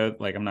not going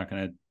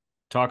to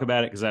talk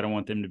about it because I don't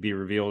want them to be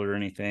revealed or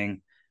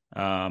anything.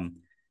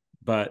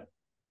 But,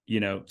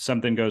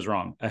 something goes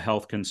wrong, a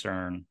health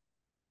concern,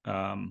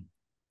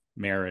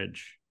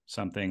 marriage,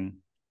 something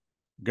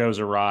goes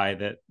awry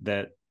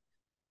that,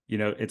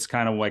 it's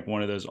kind of like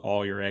one of those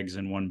all your eggs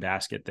in one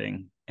basket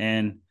thing.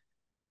 And,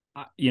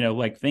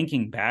 like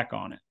thinking back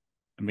on it,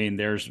 I mean,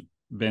 there's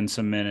been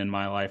some men in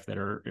my life that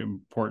are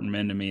important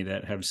men to me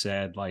that have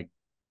said, like,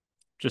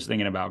 just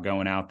thinking about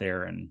going out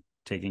there and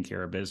taking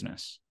care of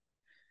business.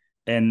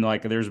 And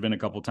like, there's been a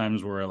couple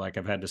times where like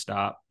I've had to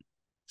stop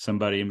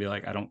somebody and be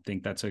like, I don't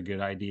think that's a good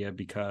idea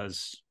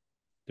because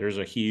there's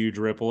a huge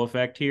ripple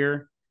effect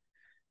here.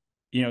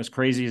 As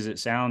crazy as it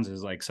sounds,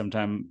 is like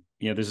sometimes,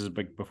 this is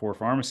before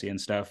pharmacy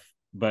and stuff,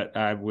 but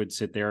I would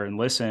sit there and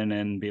listen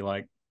and be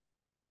like,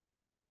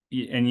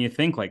 and you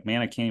think like,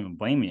 man, I can't even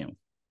blame you,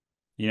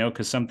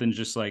 because something's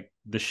just like,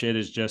 the shit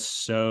is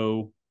just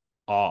so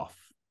off,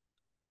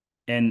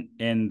 and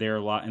their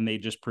lot, and they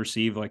just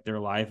perceive like their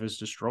life is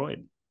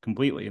destroyed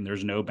completely and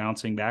there's no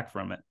bouncing back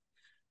from it.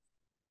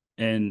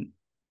 And,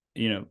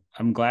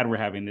 I'm glad we're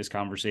having these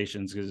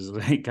conversations because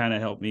they kind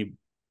of helped me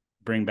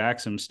bring back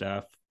some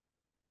stuff.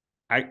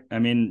 I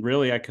mean,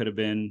 really, I could have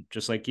been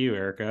just like you,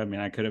 Erica. I mean,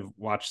 I could have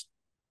watched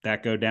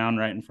that go down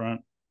right in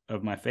front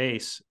of my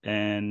face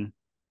and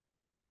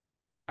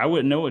I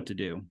wouldn't know what to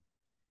do.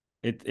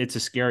 It's a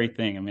scary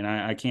thing. I mean,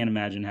 I can't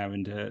imagine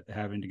having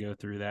to go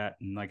through that,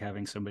 and like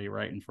having somebody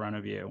right in front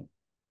of you,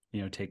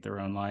 take their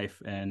own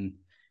life. And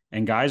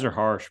guys are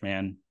harsh,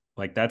 man.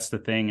 Like, that's the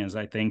thing, is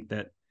I think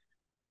the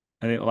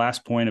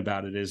last point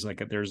about it is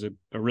like, there's a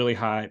really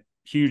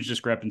huge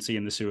discrepancy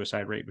in the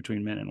suicide rate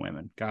between men and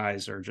women.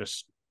 Guys are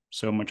just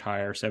so much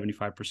higher,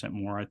 75%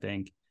 more, I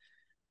think.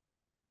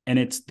 And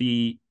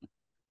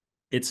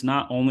it's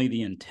not only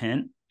the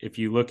intent. If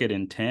you look at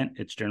intent,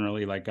 it's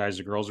generally like guys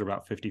and girls are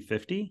about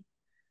 50-50,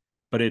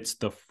 but it's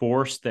the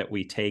force that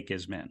we take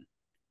as men.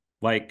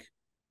 Like,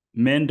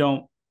 men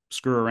don't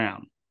screw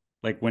around.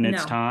 Like, when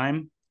it's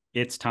time,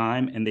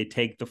 and they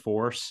take the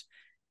force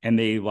and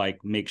they like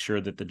make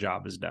sure that the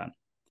job is done.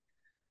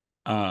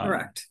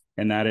 Correct.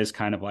 And that is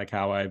kind of like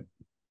how I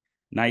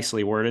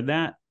nicely worded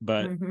that,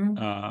 but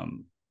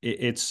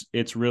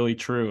it's really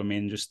true. I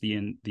mean, just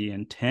the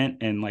intent,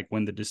 and like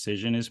when the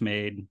decision is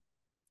made,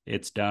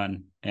 it's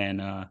done.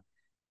 And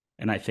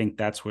I think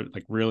that's what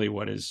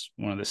is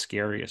one of the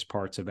scariest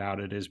parts about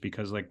it, is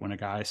because like when a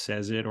guy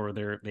says it, or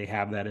they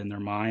have that in their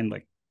mind,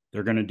 like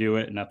they're going to do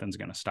it and nothing's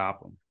going to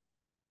stop them.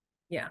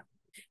 Yeah.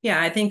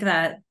 I think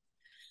that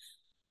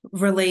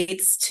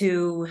relates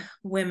to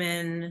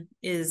women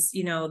is,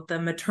 the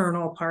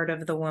maternal part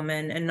of the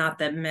woman, and not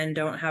that men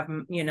don't have,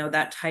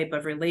 that type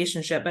of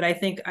relationship. But I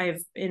think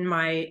in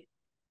my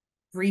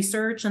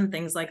research and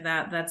things like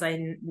that,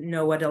 I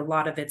know what a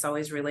lot of it's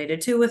always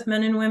related to with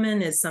men and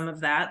women is some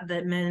of that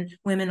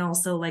women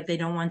also, like, they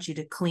don't want you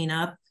to clean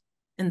up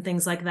and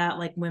things like that.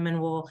 Like,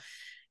 women will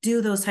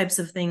do those types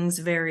of things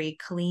very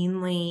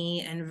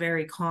cleanly and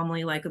very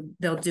calmly. Like,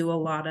 they'll do a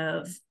lot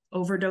of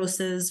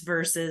overdoses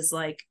versus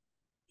like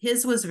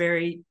his was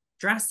very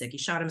drastic. He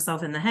shot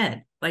himself in the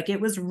head. Like,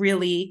 it was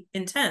really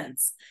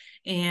intense.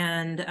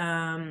 And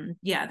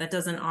that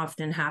doesn't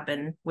often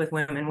happen with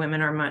women.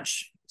 Women are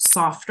much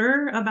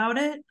softer about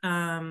it.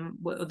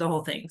 The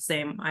whole thing,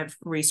 same. I've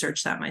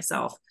researched that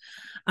myself.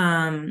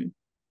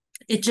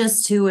 It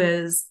just too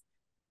is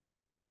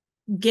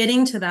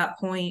getting to that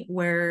point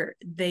where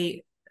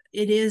it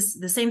is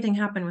the same thing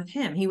happened with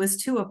him. He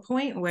was to a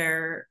point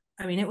where,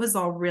 I mean, it was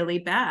all really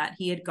bad.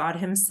 He had got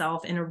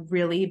himself in a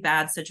really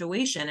bad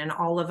situation, and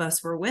all of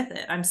us were with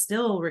it. I'm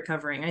still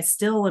recovering. I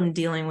still am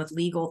dealing with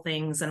legal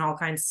things and all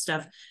kinds of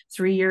stuff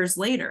 3 years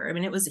later. I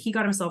mean, he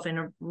got himself in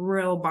a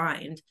real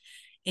bind.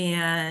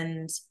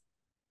 And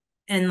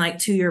like,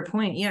 to your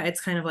point, yeah,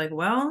 it's kind of like,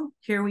 well,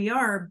 here we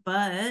are.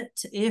 But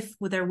if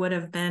there would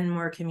have been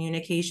more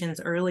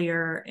communications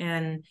earlier,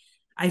 and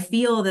I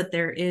feel that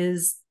there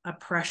is a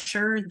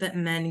pressure that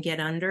men get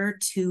under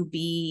to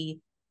be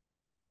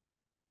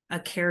a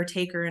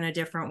caretaker in a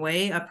different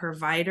way, a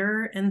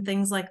provider and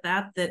things like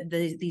that,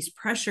 these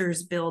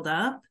pressures build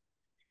up.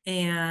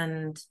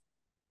 And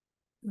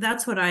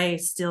that's what I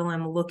still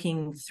am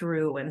looking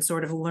through and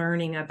sort of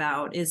learning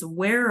about, is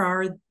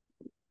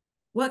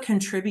what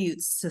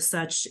contributes to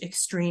such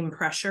extreme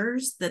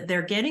pressures that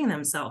they're getting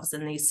themselves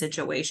in these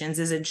situations.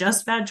 Is it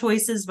just bad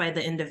choices by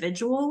the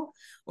individual,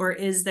 or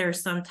is there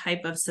some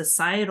type of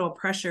societal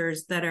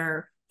pressures that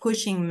are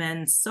pushing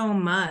men so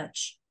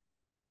much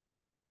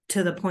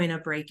to the point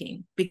of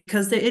breaking?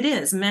 Because it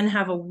is, men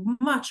have a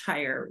much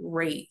higher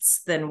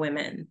rates than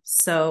women.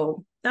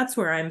 So that's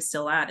where I'm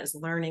still at, is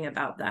learning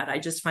about that. I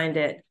just find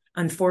it,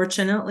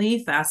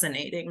 unfortunately,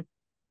 fascinating.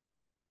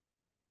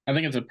 I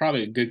think it's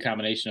probably a good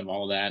combination of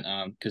all of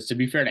that. Because to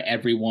be fair to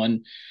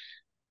everyone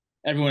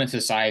in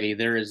society,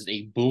 there is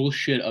a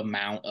bullshit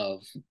amount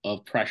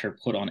of pressure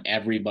put on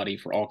everybody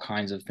for all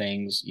kinds of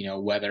things. You know,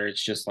 whether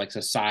it's just like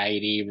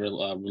society,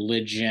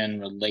 religion,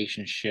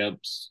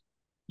 relationships,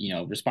 you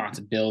know,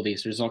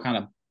 responsibilities. There's all kind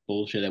of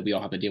bullshit that we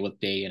all have to deal with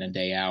day in and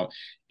day out,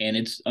 and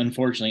it's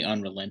unfortunately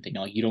unrelenting.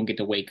 Like, you don't get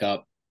to wake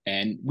up,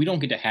 and we don't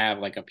get to have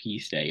like a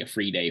peace day, a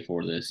free day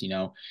for this. You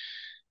know,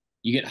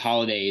 you get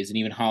holidays, and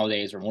even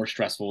holidays are more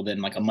stressful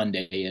than like a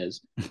Monday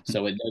is.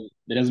 So it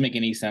doesn't make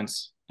any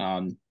sense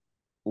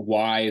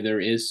why there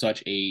is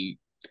such a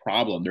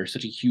problem. There's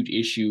such a huge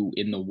issue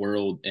in the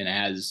world, and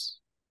as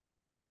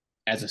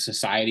a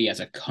society, as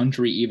a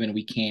country, even,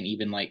 we can't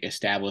even like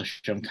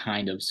establish some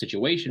kind of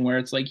situation where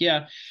it's like,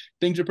 yeah,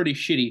 things are pretty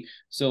shitty,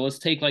 so let's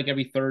take like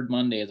every third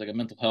Monday as like a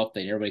mental health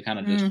day. Everybody kind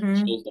of just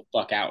chills the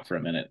fuck out for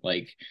a minute.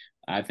 Like,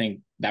 I think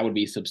that would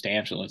be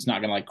substantial. It's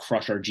not going to like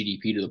crush our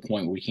GDP to the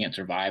point where we can't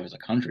survive as a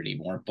country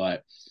anymore,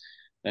 but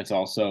that's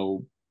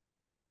also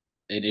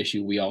an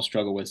issue we all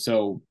struggle with.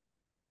 So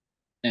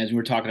as we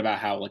were talking about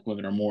how like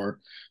women are more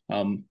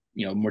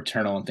you know,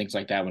 maternal and things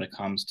like that when it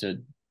comes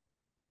to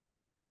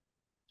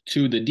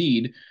the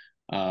deed,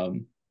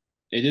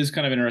 it is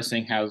kind of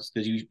interesting how,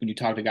 because when you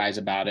talk to guys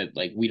about it,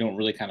 like, we don't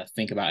really kind of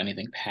think about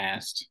anything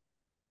past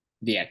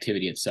the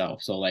activity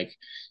itself. So like,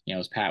 you know,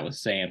 as Pat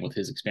was saying with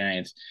his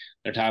experience,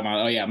 they're talking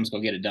about, oh yeah, I'm just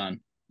gonna get it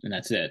done, and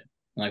that's it.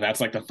 And like, that's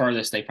like the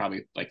furthest they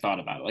probably like thought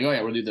about it. Like, oh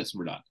yeah, we'll do this and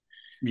we're done.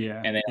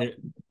 Yeah. And then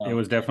it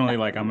was definitely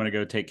like, I'm gonna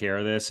go take care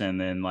of this, and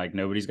then like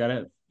nobody's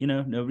gotta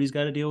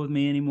deal with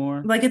me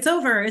anymore. Like, it's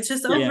over. It's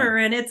just over,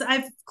 and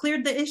I've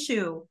cleared the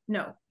issue.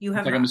 No, you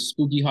have like, not. I'm a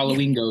spooky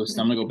Halloween ghost.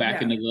 I'm gonna go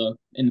back into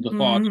the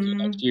fog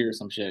next year or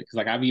some shit. Because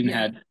like, I've even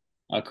had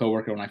a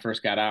coworker when I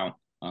first got out.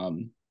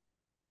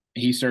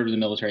 He served in the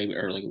military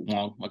early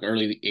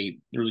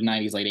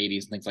 90s, late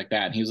 80s, and things like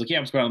that. And he was like, yeah,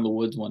 I'm just going out in the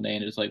woods one day,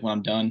 and it's like, when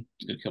I'm done,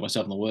 I'm gonna kill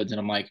myself in the woods.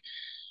 And I'm like,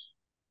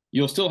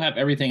 you'll still have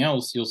everything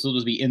else. You'll still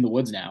just be in the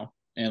woods now.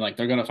 And like,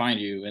 they're gonna find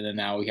you, and then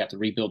now we have to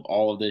rebuild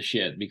all of this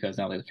shit because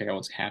now they figure out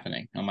what's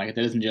happening. I'm like, it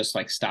doesn't just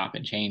like stop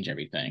and change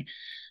everything.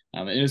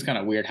 It is kind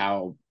of weird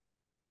how,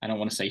 I don't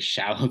want to say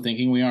shallow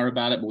thinking we are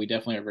about it, but we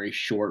definitely are very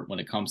short when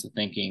it comes to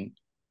thinking.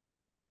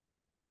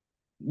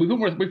 We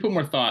put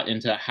more thought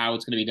into how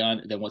it's going to be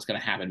done than what's going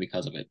to happen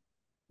because of it.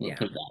 We'll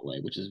put it that way,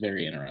 which is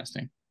very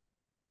interesting.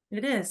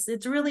 It is.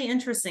 It's really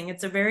interesting.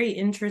 It's a very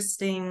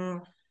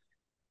interesting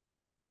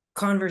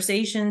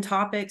conversation,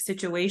 topic,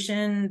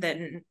 situation that,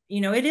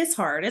 you know, it is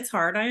hard. It's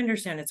hard. I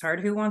understand it's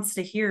hard. Who wants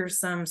to hear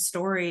some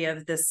story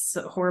of this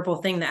horrible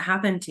thing that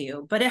happened to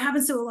you? But it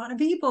happens to a lot of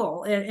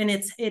people, and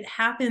it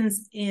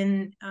happens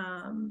in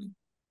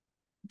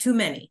too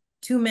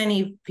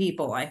many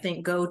people, I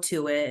think, go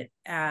to it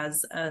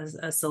as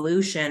a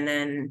solution.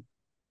 And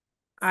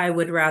I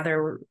would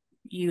rather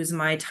use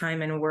my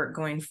time and work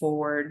going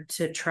forward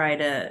to try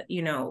to,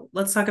 you know,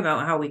 let's talk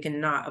about how we can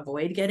not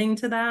avoid getting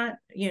to that,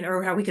 you know,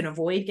 or how we can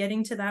avoid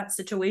getting to that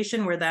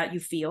situation where that you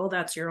feel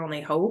that's your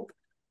only hope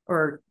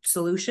or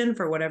solution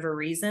for whatever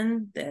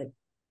reason, that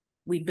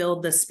we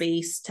build the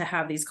space to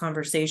have these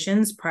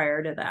conversations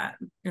prior to that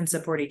and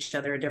support each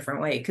other a different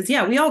way. Because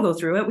yeah, we all go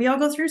through it. We all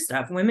go through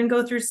stuff. Women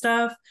go through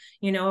stuff,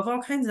 you know, of all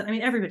kinds of, I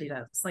mean, everybody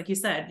does. Like you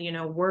said, you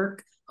know,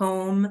 work,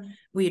 home,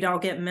 we'd all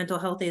get mental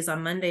health days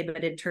on Monday,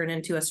 but it'd turn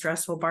into a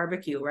stressful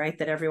barbecue, right?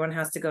 That everyone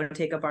has to go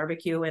take a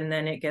barbecue, and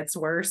then it gets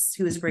worse.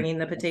 Who's bringing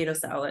the potato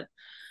salad?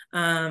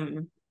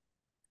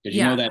 Did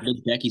you know that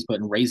Big Becky's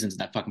putting raisins in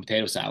that fucking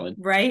potato salad?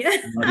 Right?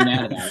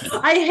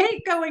 I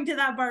hate going to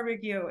that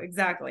barbecue.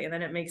 Exactly. And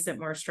then it makes it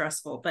more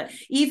stressful. But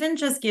even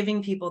just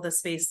giving people the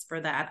space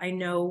for that. I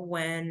know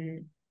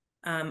when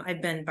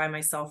I've been by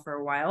myself for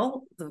a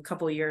while, a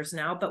couple of years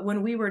now, but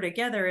when we were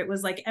together, it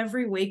was like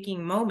every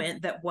waking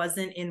moment that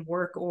wasn't in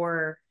work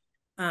or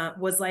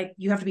was like,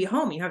 you have to be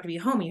home, you have to be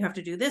home, you have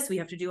to do this, we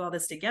have to do all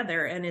this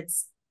together. And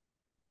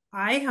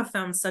I have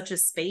found such a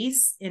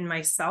space in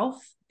myself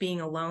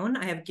being alone.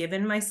 I have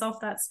given myself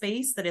that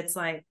space that it's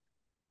like,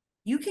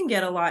 you can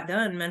get a lot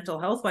done mental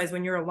health wise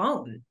when you're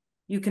alone.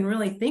 You can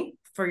really think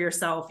for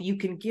yourself. You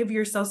can give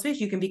yourself space.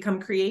 You can become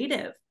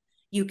creative.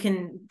 You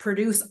can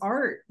produce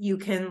art. You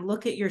can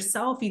look at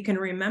yourself. You can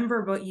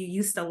remember what you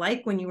used to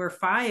like when you were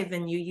 5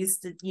 and you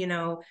used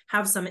to,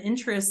 have some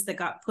interests that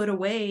got put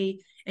away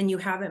and you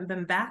haven't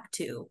been back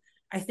to.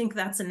 I think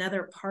that's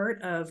another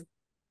part of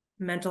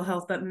mental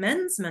health, but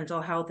men's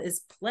mental health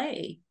is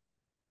play.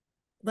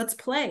 Let's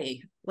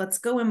play. Let's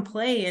go and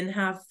play and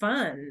have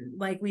fun.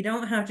 Like, we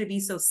don't have to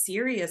be so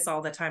serious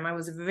all the time. I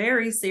was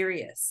very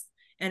serious.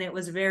 And it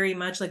was very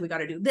much like, we got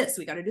to do this,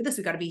 we got to do this,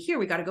 we got to be here,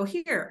 we got to go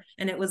here.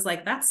 And it was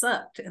like, that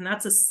sucked. And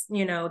that's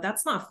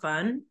that's not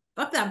fun.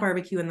 Fuck that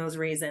barbecue and those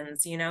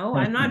raisins,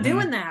 I'm not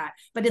doing that.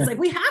 But it's like,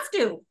 we have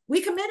to.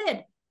 We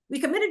committed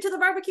to the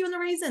barbecue and the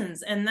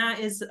raisins. And that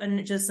is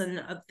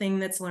a thing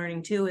that's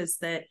learning too, is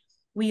that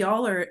we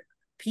all are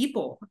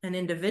people and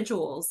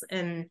individuals,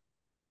 and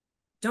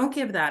don't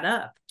give that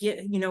up.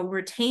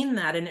 Retain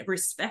that and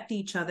respect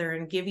each other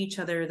and give each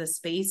other the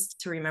space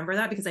to remember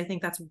that, because I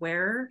think that's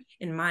where,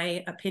 in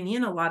my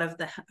opinion, a lot of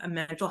the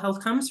mental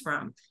health comes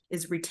from,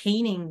 is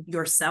retaining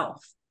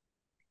yourself.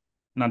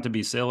 Not to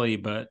be silly,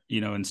 but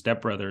in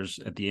Step Brothers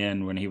at the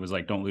end, when he was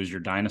like, "Don't lose your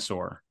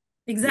dinosaur."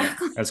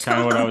 Exactly. Yeah, that's kind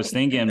of what I was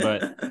thinking,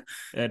 but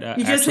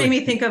you just made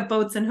me think of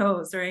Boats and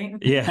Hoes, right?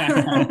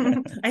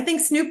 Yeah. I think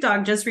Snoop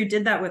Dogg just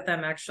redid that with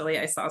them. Actually,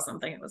 I saw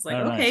something. It was like,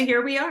 okay, nice.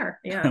 Here we are.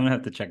 Yeah, I'm gonna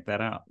have to check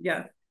that out.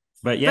 Yeah,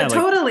 but yeah,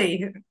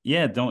 totally.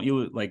 Yeah, don't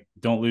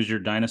lose your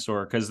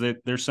dinosaur, because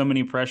there's so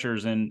many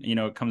pressures, and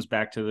it comes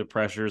back to the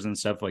pressures and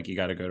stuff. Like, you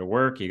got to go to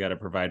work, you got to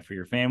provide for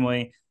your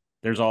family.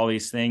 There's all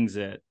these things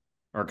that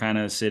are kind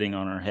of sitting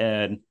on our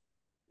head,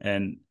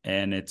 and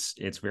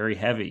it's very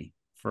heavy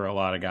for a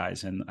lot of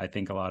guys. And I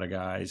think a lot of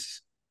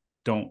guys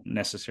don't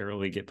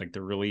necessarily get like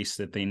the release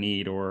that they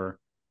need, or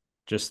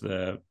just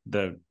the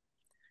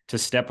to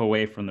step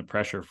away from the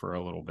pressure for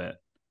a little bit,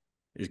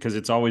 because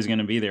it's always going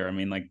to be there. I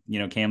mean, like,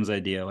 Cam's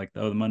idea, like,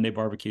 the Monday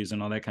barbecues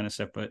and all that kind of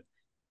stuff, but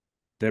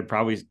they'd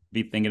probably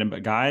be thinking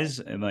about, guys,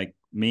 and like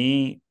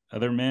me,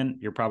 other men,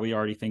 you're probably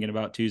already thinking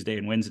about Tuesday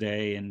and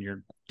Wednesday, and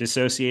you're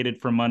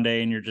dissociated from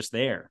Monday, and you're just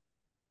there.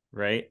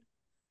 Right.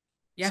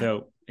 Yeah.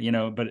 So,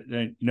 but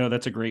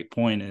that's a great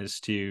point, is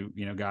to,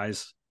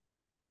 guys,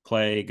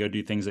 play, go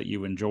do things that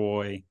you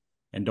enjoy,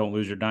 and don't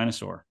lose your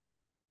dinosaur.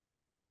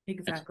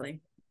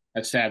 Exactly.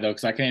 That's sad though,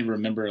 because I can't even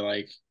remember,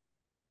 like,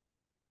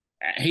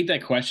 I hate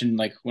that question.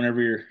 Like,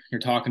 whenever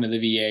you're talking to the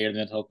VA or the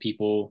mental health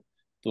people,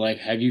 they're like,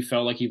 have you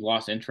felt like you've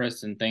lost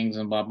interest in things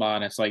and blah, blah.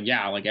 And it's like,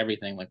 yeah, like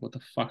everything. Like, what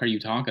the fuck are you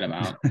talking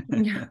about?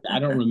 Yeah. I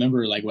don't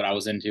remember like what I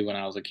was into when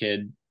I was a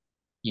kid,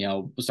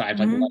 besides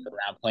like running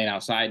around playing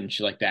outside and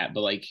shit like that.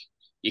 But like,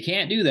 you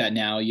can't do that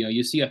now.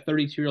 You see a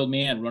 32-year-old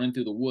man running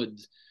through the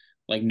woods,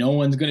 like, no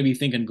one's going to be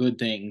thinking good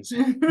things.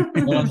 No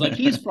one's like,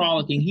 he's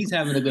frolicking, he's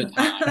having a good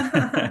time.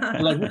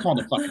 Like, we're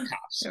calling the fucking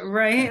cops.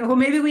 Right. Well,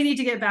 maybe we need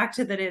to get back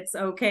to that. It's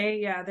okay.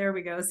 Yeah, there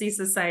we go. See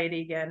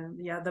society again.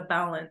 Yeah, the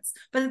balance.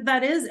 But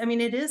that is, I mean,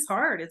 it is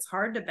hard. It's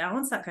hard to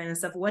balance that kind of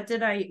stuff. What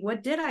did I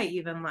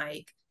even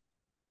like?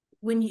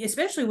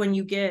 Especially when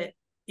you get,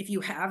 if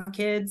you have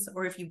kids,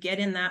 or if you get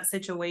in that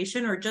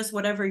situation, or just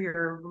whatever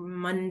your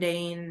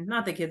mundane,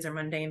 not that kids are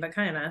mundane, but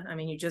kind of, I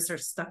mean, you just are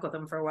stuck with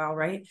them for a while,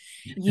 right?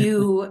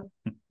 You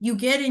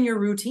get in your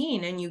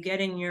routine, and you get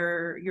in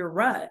your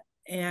rut,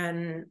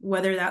 and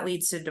whether that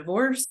leads to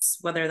divorce,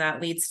 whether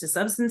that leads to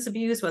substance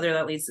abuse, whether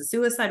that leads to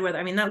suicide,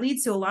 that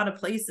leads to a lot of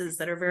places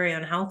that are very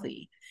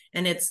unhealthy.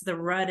 And it's the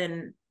rut,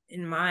 and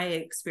in my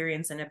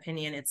experience and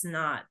opinion, it's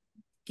not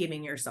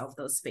giving yourself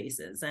those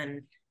spaces.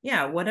 And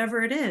yeah,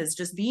 whatever it is,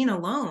 just being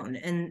alone.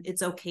 And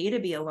it's okay to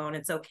be alone.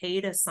 It's okay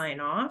to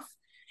sign off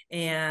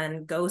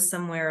and go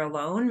somewhere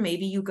alone.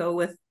 Maybe you go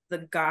with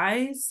the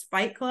guys'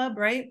 Fight Club,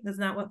 right?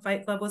 Isn't that what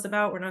Fight Club was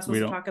about? We're not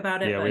supposed to talk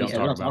about it. Yeah, we don't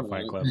talk about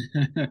Fight Club.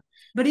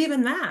 But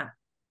even that,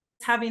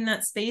 having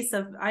that space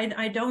of,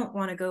 I don't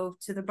want to go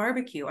to the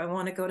barbecue, I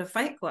want to go to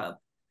Fight Club,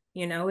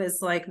 is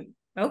like,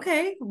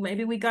 okay,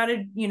 maybe we got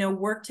to,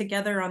 work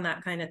together on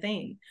that kind of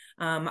thing.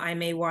 I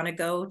may want to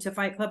go to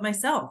Fight Club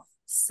myself.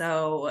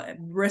 So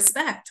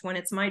respect when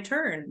it's my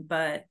turn,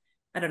 but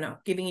I don't know,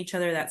 giving each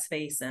other that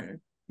space,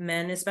 and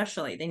men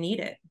especially, they need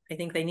it. I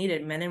think they need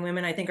it. Men and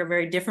women, I think, are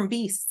very different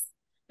beasts.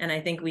 And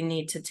I think we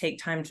need to take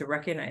time to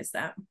recognize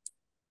that.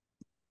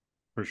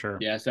 For sure.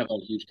 Yeah, it's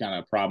definitely a huge kind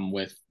of problem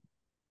with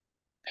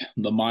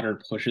the modern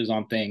pushes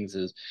on things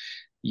is,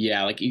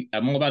 yeah, like,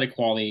 I'm all about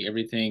equality,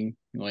 everything.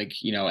 Like,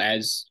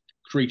 as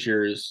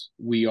creatures,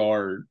 we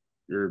are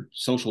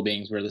social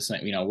beings. We're the same,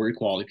 we're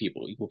equal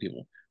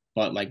people.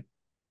 But like,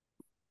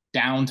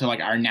 down to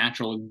like our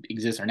natural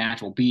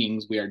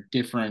beings, we are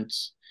different.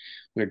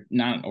 We're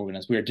not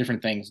organisms. We are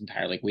different things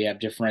entirely. Like, we have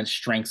different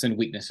strengths and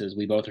weaknesses.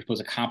 We both are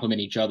supposed to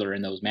complement each other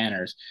in those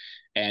manners.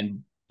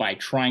 And by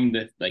trying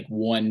to, like,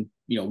 one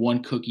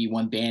cookie,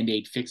 one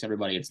Band-Aid fix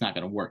everybody, it's not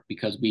going to work,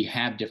 because we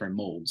have different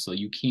molds. So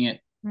you can't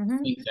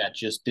think that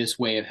just this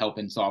way of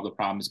helping solve the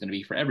problem is going to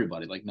be for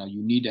everybody. Like, no,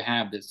 you need to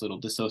have this little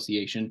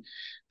dissociation,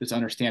 this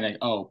understanding,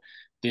 oh,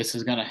 this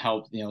is going to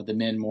help, the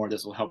men more.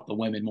 This will help the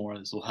women more.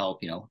 This will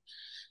help, this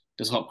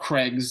will help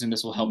Craig's, and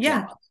this will help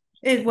Yeah. John.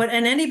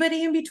 And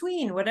anybody in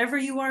between, whatever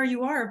you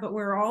are, but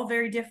we're all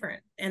very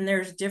different, and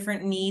there's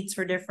different needs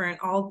for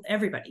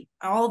everybody,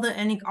 all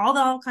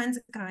kinds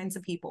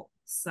of people.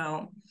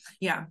 So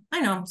yeah,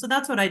 I know. So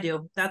that's what I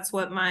do. That's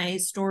what my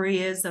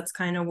story is. That's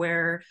kind of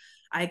where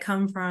I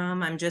come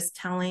from. I'm just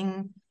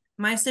telling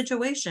my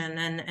situation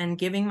and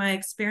giving my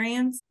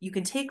experience. You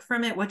can take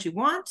from it what you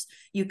want.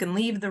 You can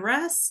leave the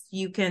rest.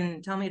 You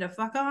can tell me to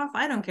fuck off.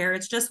 I don't care.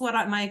 It's just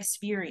my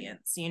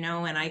experience,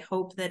 and I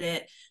hope that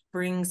it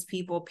brings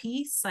people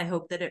peace. I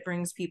hope that it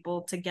brings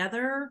people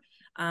together,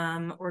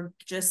 or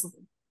just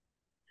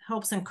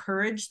helps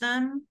encourage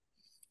them.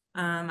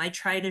 I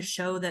try to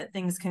show that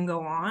things can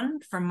go on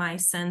from my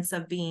sense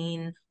of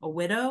being a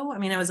widow. I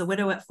mean, I was a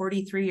widow at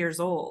 43 years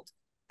old.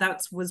 That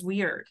was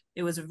weird.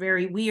 It was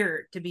very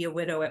weird to be a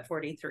widow at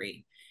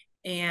 43.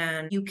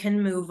 And you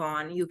can move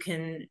on. You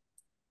can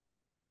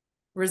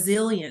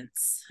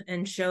resilience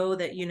and show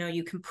that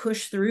you can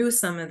push through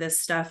some of this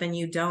stuff, and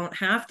you don't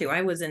have to.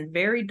 I was in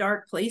very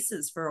dark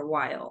places for a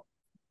while.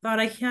 Thought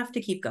I have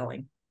to keep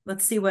going.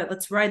 Let's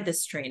ride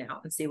this train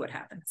out and see what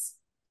happens.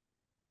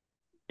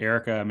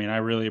 Erica, I mean, I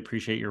really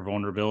appreciate your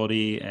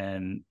vulnerability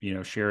and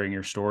sharing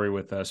your story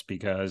with us,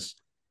 because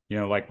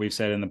like we've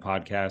said in the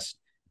podcast,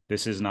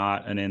 this is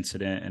not an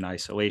incident in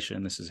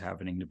isolation. This is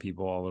happening to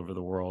people all over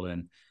the world.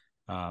 And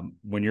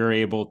when you're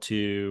able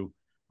to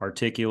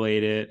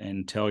articulate it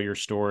and tell your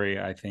story,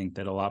 I think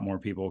that a lot more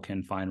people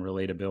can find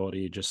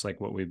relatability, just like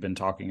what we've been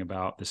talking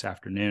about this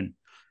afternoon.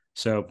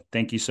 So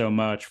thank you so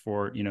much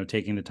for,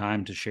 taking the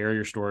time to share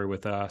your story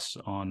with us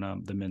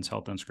on the Men's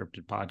Health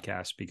Unscripted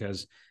podcast,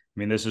 because I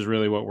mean, this is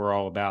really what we're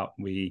all about.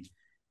 We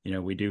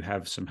do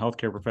have some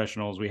healthcare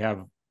professionals, we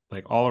have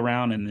like all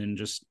around, and then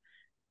just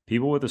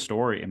people with a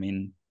story. I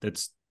mean,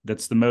 that's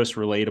the most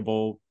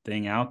relatable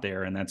thing out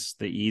there. And that's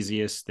the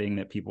easiest thing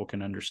that people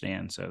can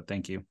understand. So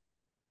thank you.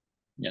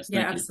 Yes.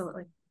 Yeah,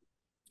 absolutely.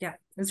 Yeah,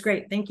 it was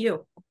great. Thank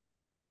you.